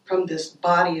me from this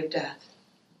body of death?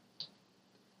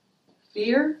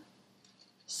 Fear,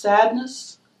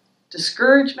 sadness,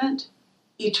 discouragement,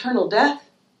 eternal death.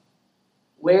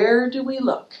 Where do we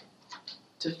look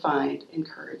to find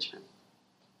encouragement?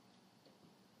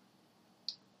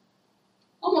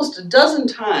 Almost a dozen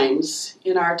times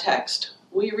in our text,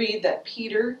 we read that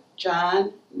Peter,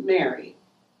 John, and Mary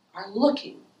are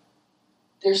looking.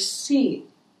 They're seeing.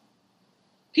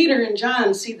 Peter and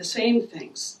John see the same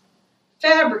things.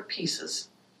 Fabric pieces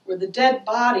where the dead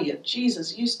body of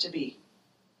Jesus used to be,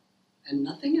 and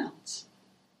nothing else.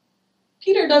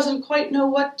 Peter doesn't quite know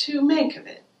what to make of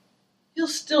it. He'll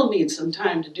still need some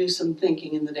time to do some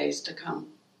thinking in the days to come.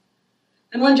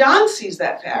 And when John sees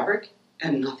that fabric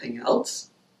and nothing else,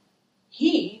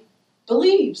 he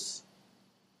believes.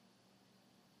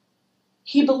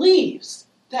 He believes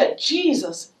that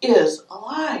Jesus is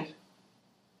alive.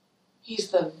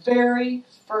 He's the very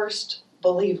first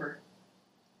believer.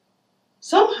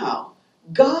 Somehow,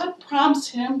 God prompts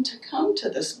him to come to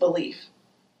this belief,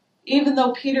 even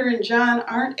though Peter and John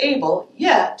aren't able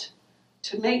yet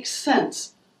to make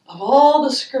sense of all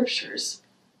the scriptures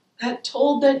that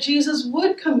told that Jesus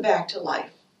would come back to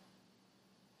life.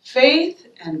 Faith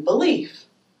and belief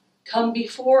come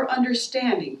before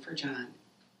understanding for John.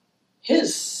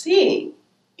 His seeing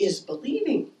is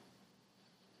believing.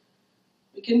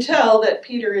 We can tell that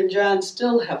Peter and John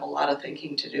still have a lot of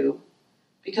thinking to do,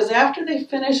 because after they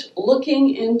finish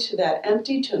looking into that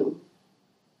empty tomb,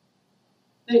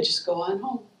 they just go on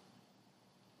home.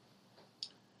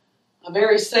 A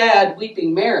very sad,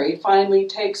 weeping Mary finally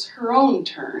takes her own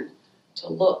turn to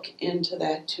look into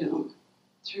that tomb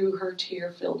through her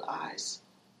tear-filled eyes.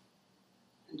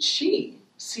 And she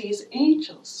sees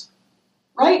angels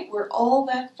right where all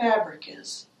that fabric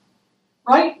is,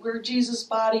 right where Jesus'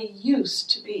 body used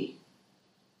to be.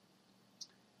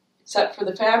 Except for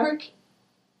the fabric,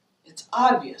 it's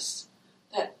obvious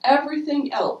that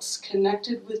everything else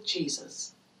connected with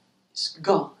Jesus is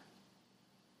gone.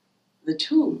 The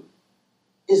tomb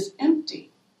is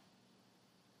empty.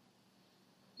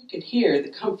 You can hear the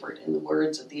comfort in the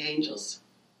words of the angels.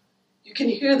 You can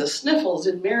hear the sniffles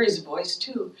in Mary's voice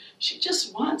too. She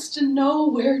just wants to know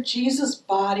where Jesus'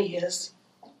 body is,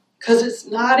 because it's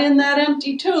not in that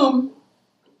empty tomb.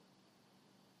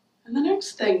 And the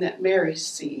next thing that Mary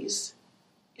sees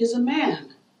is a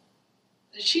man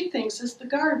that she thinks is the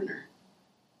gardener.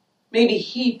 Maybe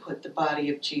he put the body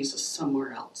of Jesus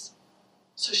somewhere else.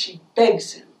 So she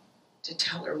begs him to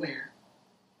tell her where.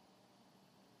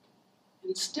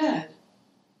 Instead,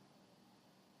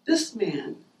 this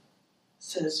man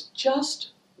says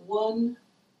just one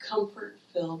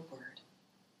comfort-filled word.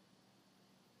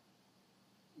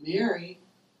 Mary,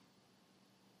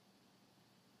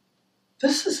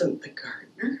 this isn't the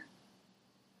gardener.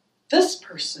 This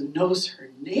person knows her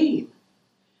name.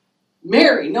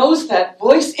 Mary knows that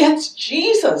voice. It's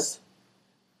Jesus.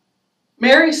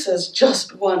 Mary says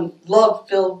just one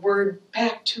love-filled word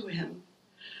back to him.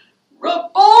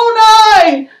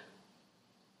 Rabboni!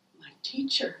 My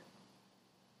teacher.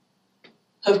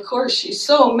 Of course, she's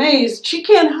so amazed, she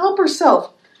can't help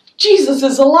herself. Jesus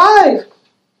is alive.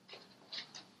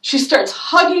 She starts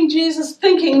hugging Jesus,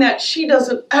 thinking that she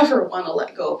doesn't ever want to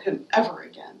let go of him ever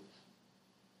again.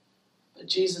 But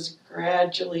Jesus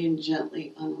gradually and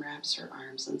gently unwraps her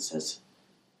arms and says,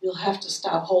 "You'll have to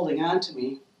stop holding on to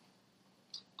me.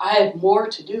 I have more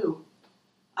to do.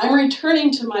 I'm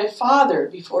returning to my Father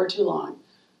before too long.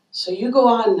 So you go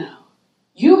on now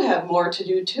You have more to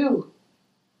do too.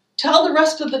 Tell the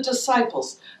rest of the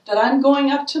disciples that I'm going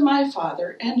up to my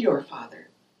Father and your Father,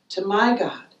 to my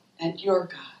God and your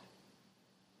God.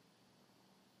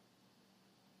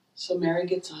 So Mary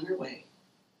gets on her way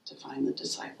to find the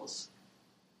disciples.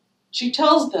 She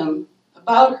tells them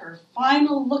about her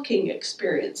final looking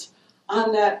experience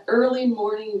on that early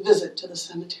morning visit to the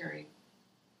cemetery.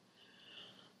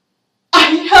 I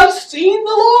have seen the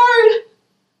Lord!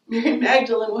 Mary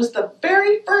Magdalene was the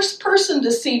very first person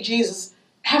to see Jesus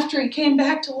after he came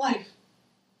back to life.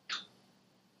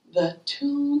 The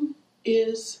tomb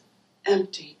is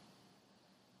empty.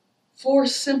 4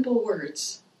 simple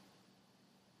words.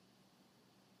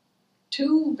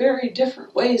 2 very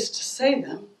different ways to say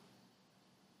them.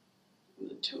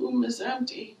 The tomb is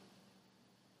empty.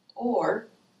 Or,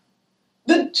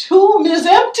 the tomb is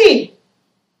empty!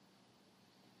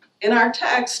 In our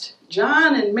text,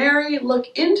 John and Mary look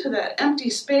into that empty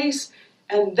space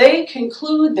and they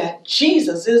conclude that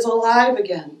Jesus is alive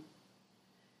again.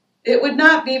 It would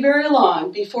not be very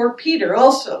long before Peter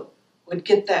also would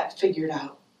get that figured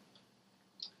out.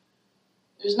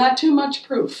 There's not too much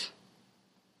proof.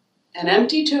 An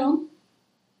empty tomb,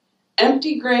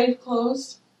 empty grave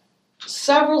clothes,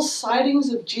 several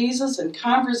sightings of Jesus and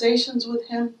conversations with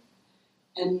him,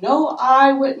 and no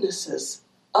eyewitnesses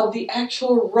of the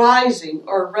actual rising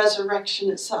or resurrection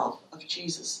itself of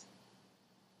Jesus.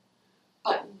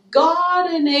 But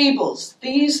God enables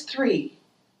these 3,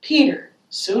 Peter,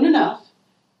 soon enough,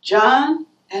 John,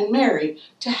 and Mary,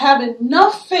 to have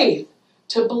enough faith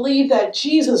to believe that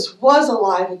Jesus was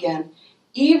alive again,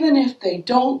 even if they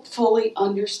don't fully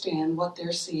understand what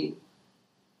they're seeing.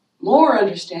 More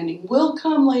understanding will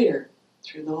come later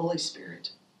through the Holy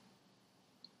Spirit.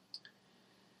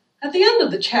 At the end of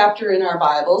the chapter in our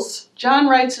Bibles, John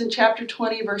writes in chapter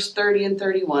 20, verse 30 and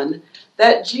 31,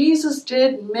 that Jesus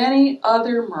did many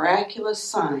other miraculous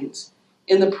signs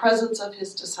in the presence of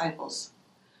his disciples.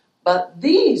 But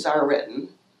these are written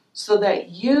so that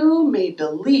you may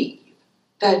believe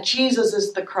that Jesus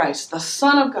is the Christ, the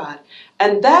Son of God,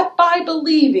 and that by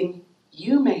believing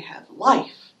you may have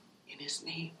life in his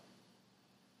name.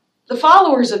 The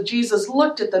followers of Jesus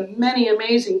looked at the many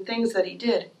amazing things that he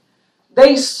did.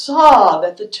 They saw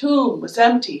that the tomb was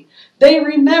empty. They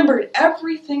remembered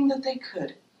everything that they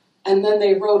could, and then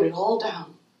they wrote it all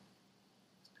down.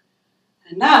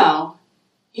 And now,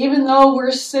 even though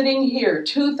we're sitting here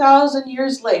 2,000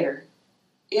 years later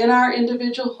in our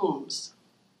individual homes,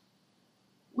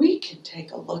 we can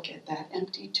take a look at that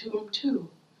empty tomb too,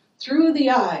 through the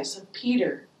eyes of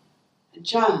Peter and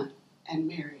John and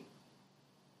Mary.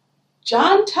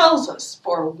 John tells us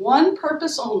for one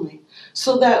purpose only,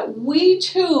 so that we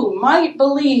too might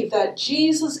believe that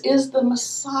Jesus is the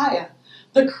Messiah,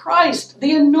 the Christ,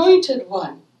 the Anointed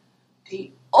One,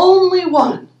 the only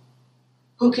one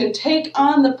who can take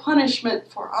on the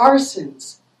punishment for our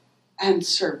sins and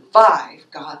survive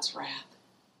God's wrath.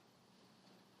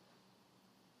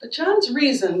 But John's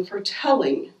reason for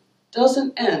telling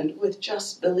doesn't end with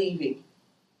just believing.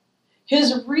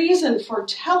 His reason for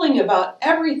telling about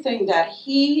everything that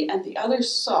he and the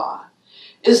others saw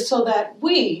is so that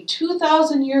we,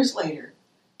 2,000 years later,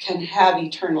 can have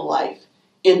eternal life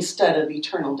instead of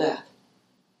eternal death.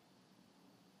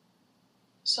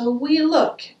 So we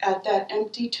look at that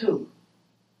empty tomb,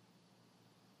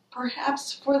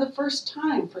 perhaps for the first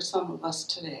time for some of us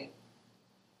today.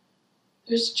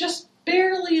 There's just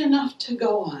barely enough to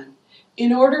go on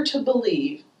in order to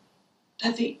believe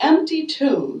that the empty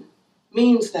tomb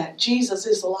means that Jesus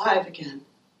is alive again.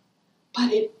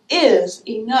 But it is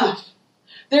enough.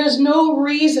 There's no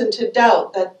reason to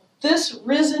doubt that this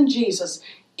risen Jesus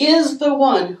is the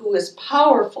one who is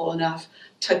powerful enough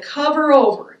to cover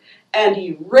over and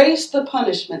erase the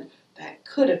punishment that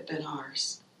could have been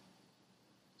ours.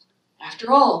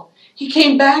 After all, he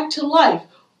came back to life,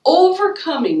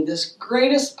 overcoming this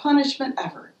greatest punishment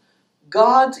ever,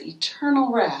 God's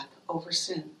eternal wrath over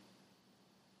sin.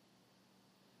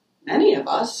 Many of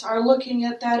us are looking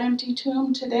at that empty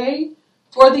tomb today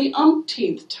for the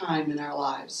umpteenth time in our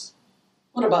lives.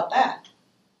 What about that?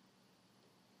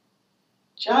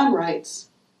 John writes,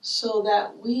 so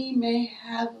that we may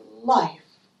have life.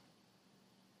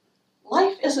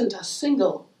 Life isn't a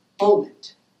single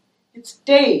moment. It's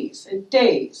days and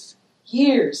days,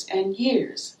 years and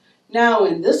years, now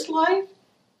in this life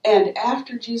and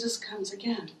after Jesus comes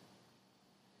again.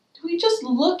 Do we just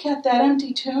look at that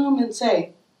empty tomb and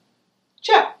say,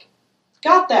 check,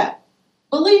 got that,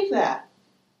 believe that?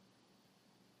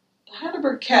 The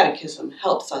Heidelberg Catechism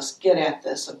helps us get at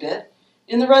this a bit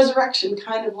in the resurrection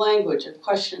kind of language of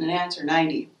question and answer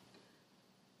 90.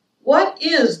 What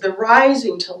is the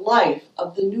rising to life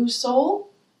of the new soul?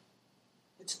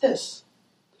 It's this: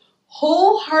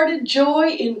 wholehearted joy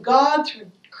in God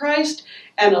through Christ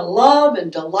and a love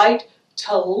and delight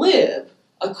to live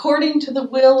according to the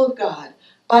will of God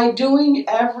by doing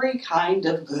every kind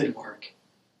of good work.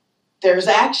 There's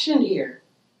action here.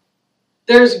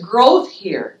 There's growth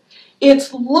here.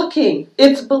 It's looking,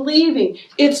 it's believing,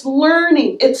 it's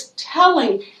learning, it's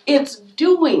telling, it's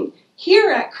doing.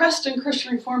 Here at Creston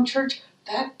Christian Reformed Church,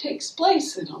 that takes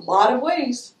place in a lot of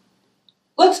ways.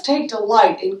 Let's take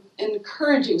delight in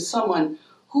encouraging someone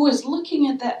who is looking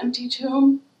at that empty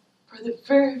tomb for the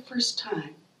very first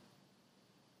time.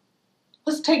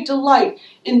 Let's take delight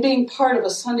in being part of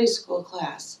a Sunday school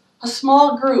class, a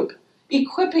small group,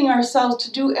 equipping ourselves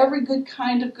to do every good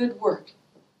kind of good work,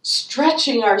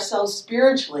 stretching ourselves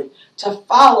spiritually to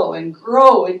follow and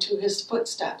grow into His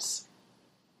footsteps,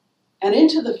 and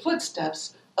into the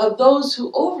footsteps of those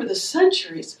who over the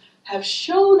centuries have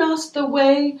shown us the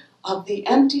way of the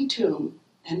empty tomb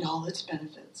and all its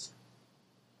benefits.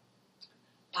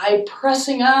 By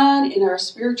pressing on in our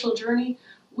spiritual journey,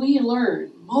 we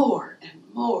learn more and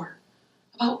more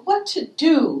about what to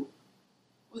do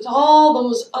with all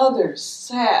those other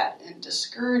sad and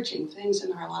discouraging things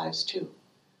in our lives too.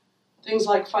 Things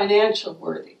like financial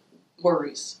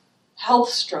worries, health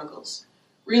struggles,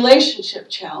 relationship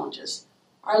challenges,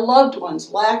 our loved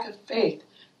ones' lack of faith,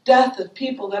 death of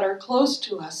people that are close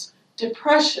to us,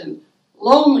 depression,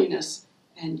 loneliness,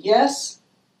 and yes,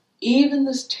 even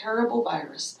this terrible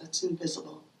virus that's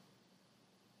invisible.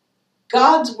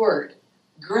 God's Word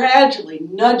gradually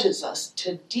nudges us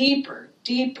to deeper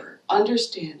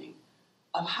understanding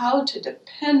of how to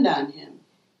depend on Him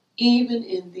even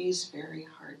in these very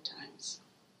hard times.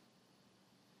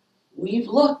 We've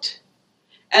looked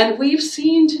and we've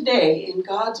seen today in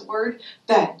God's Word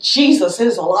that Jesus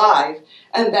is alive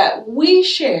and that we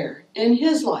share in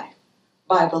His life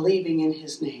by believing in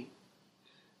His name.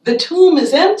 The tomb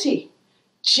is empty.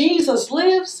 Jesus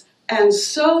lives, and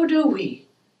so do we.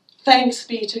 Thanks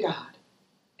be to God.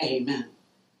 Amen.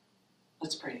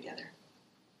 Let's pray together.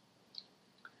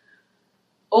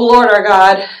 O Lord our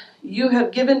God, You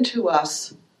have given to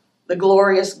us the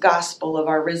glorious gospel of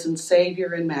our risen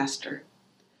Savior and Master.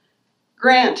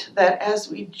 Grant that as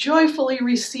we joyfully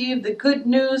receive the good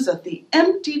news of the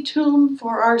empty tomb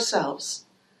for ourselves,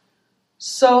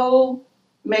 so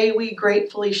may we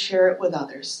gratefully share it with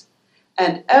others,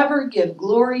 and ever give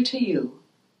glory to You,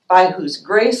 by whose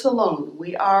grace alone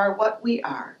we are what we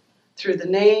are, through the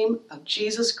name of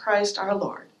Jesus Christ our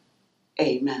Lord.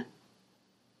 Amen.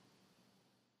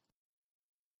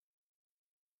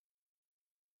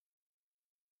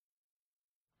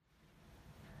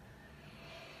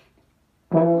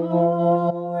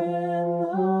 Oh, in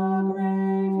the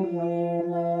grave He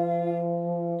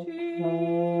lay,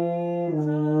 Jesus,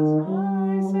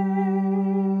 my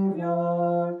Savior,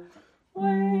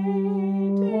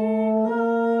 waiting the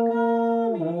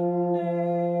coming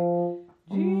day.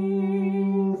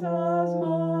 Jesus,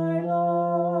 my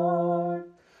Lord,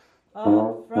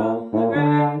 up from the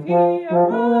grave He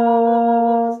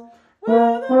arose,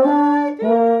 where the light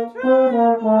did shine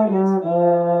upon His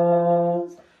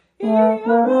foes. He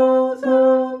arose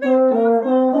a victor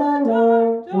from the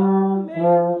dark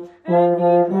domain, and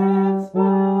He lives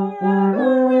forever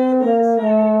with His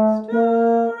saints to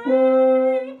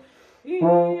reign. He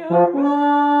arose,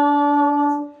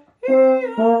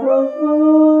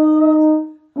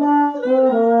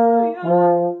 hallelujah,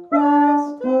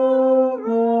 Christ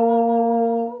arose.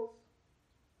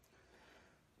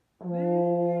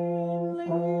 Vainly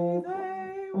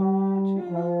they watch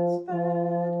His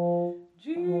bed,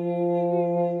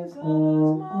 Jesus,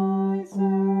 my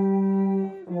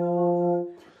Savior.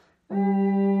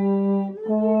 Vainly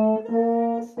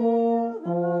they still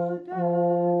the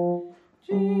dead,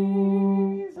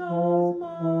 Jesus,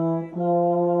 my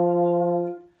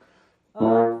Lord.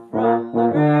 Up from the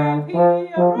grave He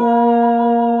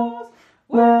arose,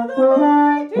 where the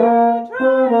light did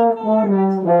shine upon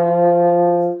His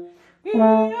foes. He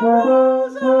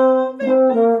arose a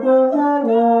victor from the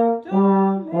dark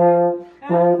domain,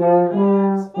 and He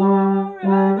lives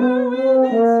forever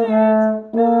with His saints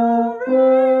to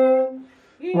reign.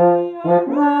 He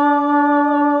arose,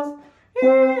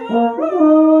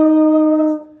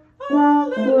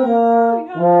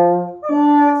 hallelujah,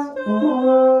 Christ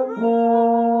arose.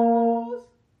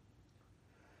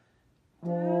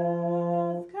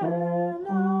 Death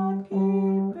cannot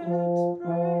keep its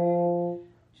prey,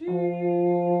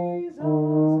 Jesus,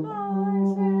 my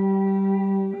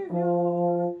Savior.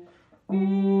 He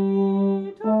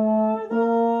tore the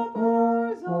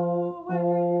bars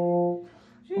away,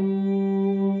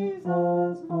 Jesus,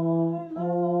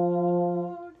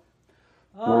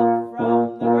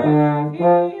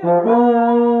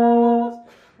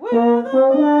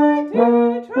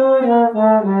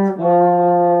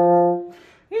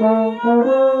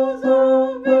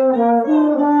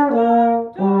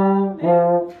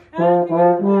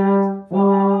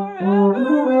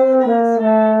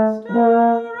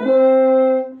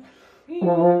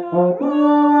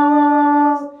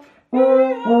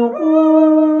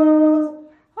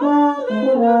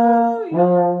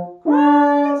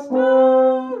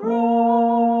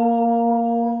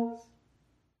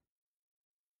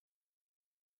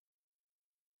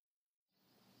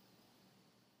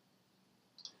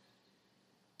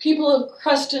 people of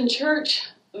Creston Church,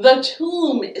 the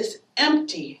tomb is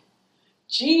empty.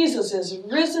 Jesus is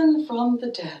risen from the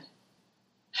dead.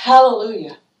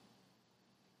 Hallelujah.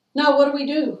 Now what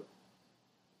do?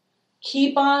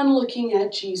 Keep on looking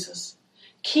at Jesus.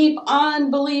 Keep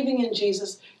on believing in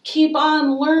Jesus. Keep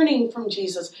on learning from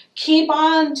Jesus. Keep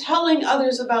on telling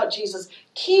others about Jesus.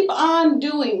 Keep on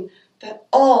doing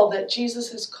all that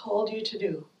Jesus has called you to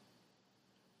do.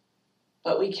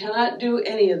 But we cannot do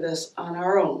any of this on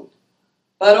our own,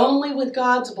 but only with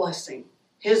God's blessing,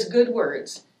 His good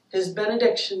words, His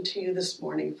benediction to you this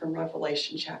morning from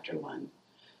Revelation chapter 1.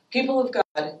 People of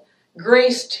God,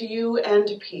 grace to you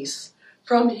and peace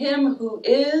from Him who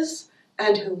is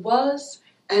and who was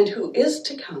and who is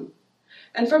to come,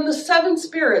 and from the 7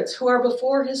 spirits who are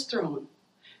before His throne,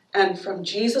 and from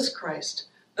Jesus Christ,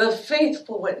 the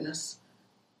faithful witness,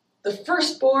 the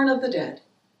firstborn of the dead,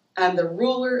 and the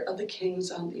ruler of the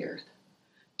kings on the earth.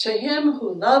 To Him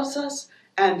who loves us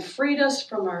and freed us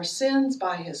from our sins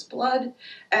by His blood,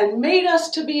 and made us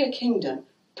to be a kingdom,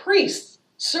 priests,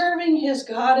 serving His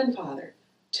God and Father,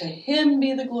 to Him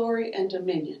be the glory and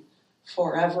dominion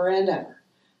forever and ever.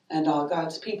 And all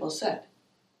God's people said,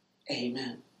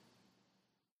 Amen.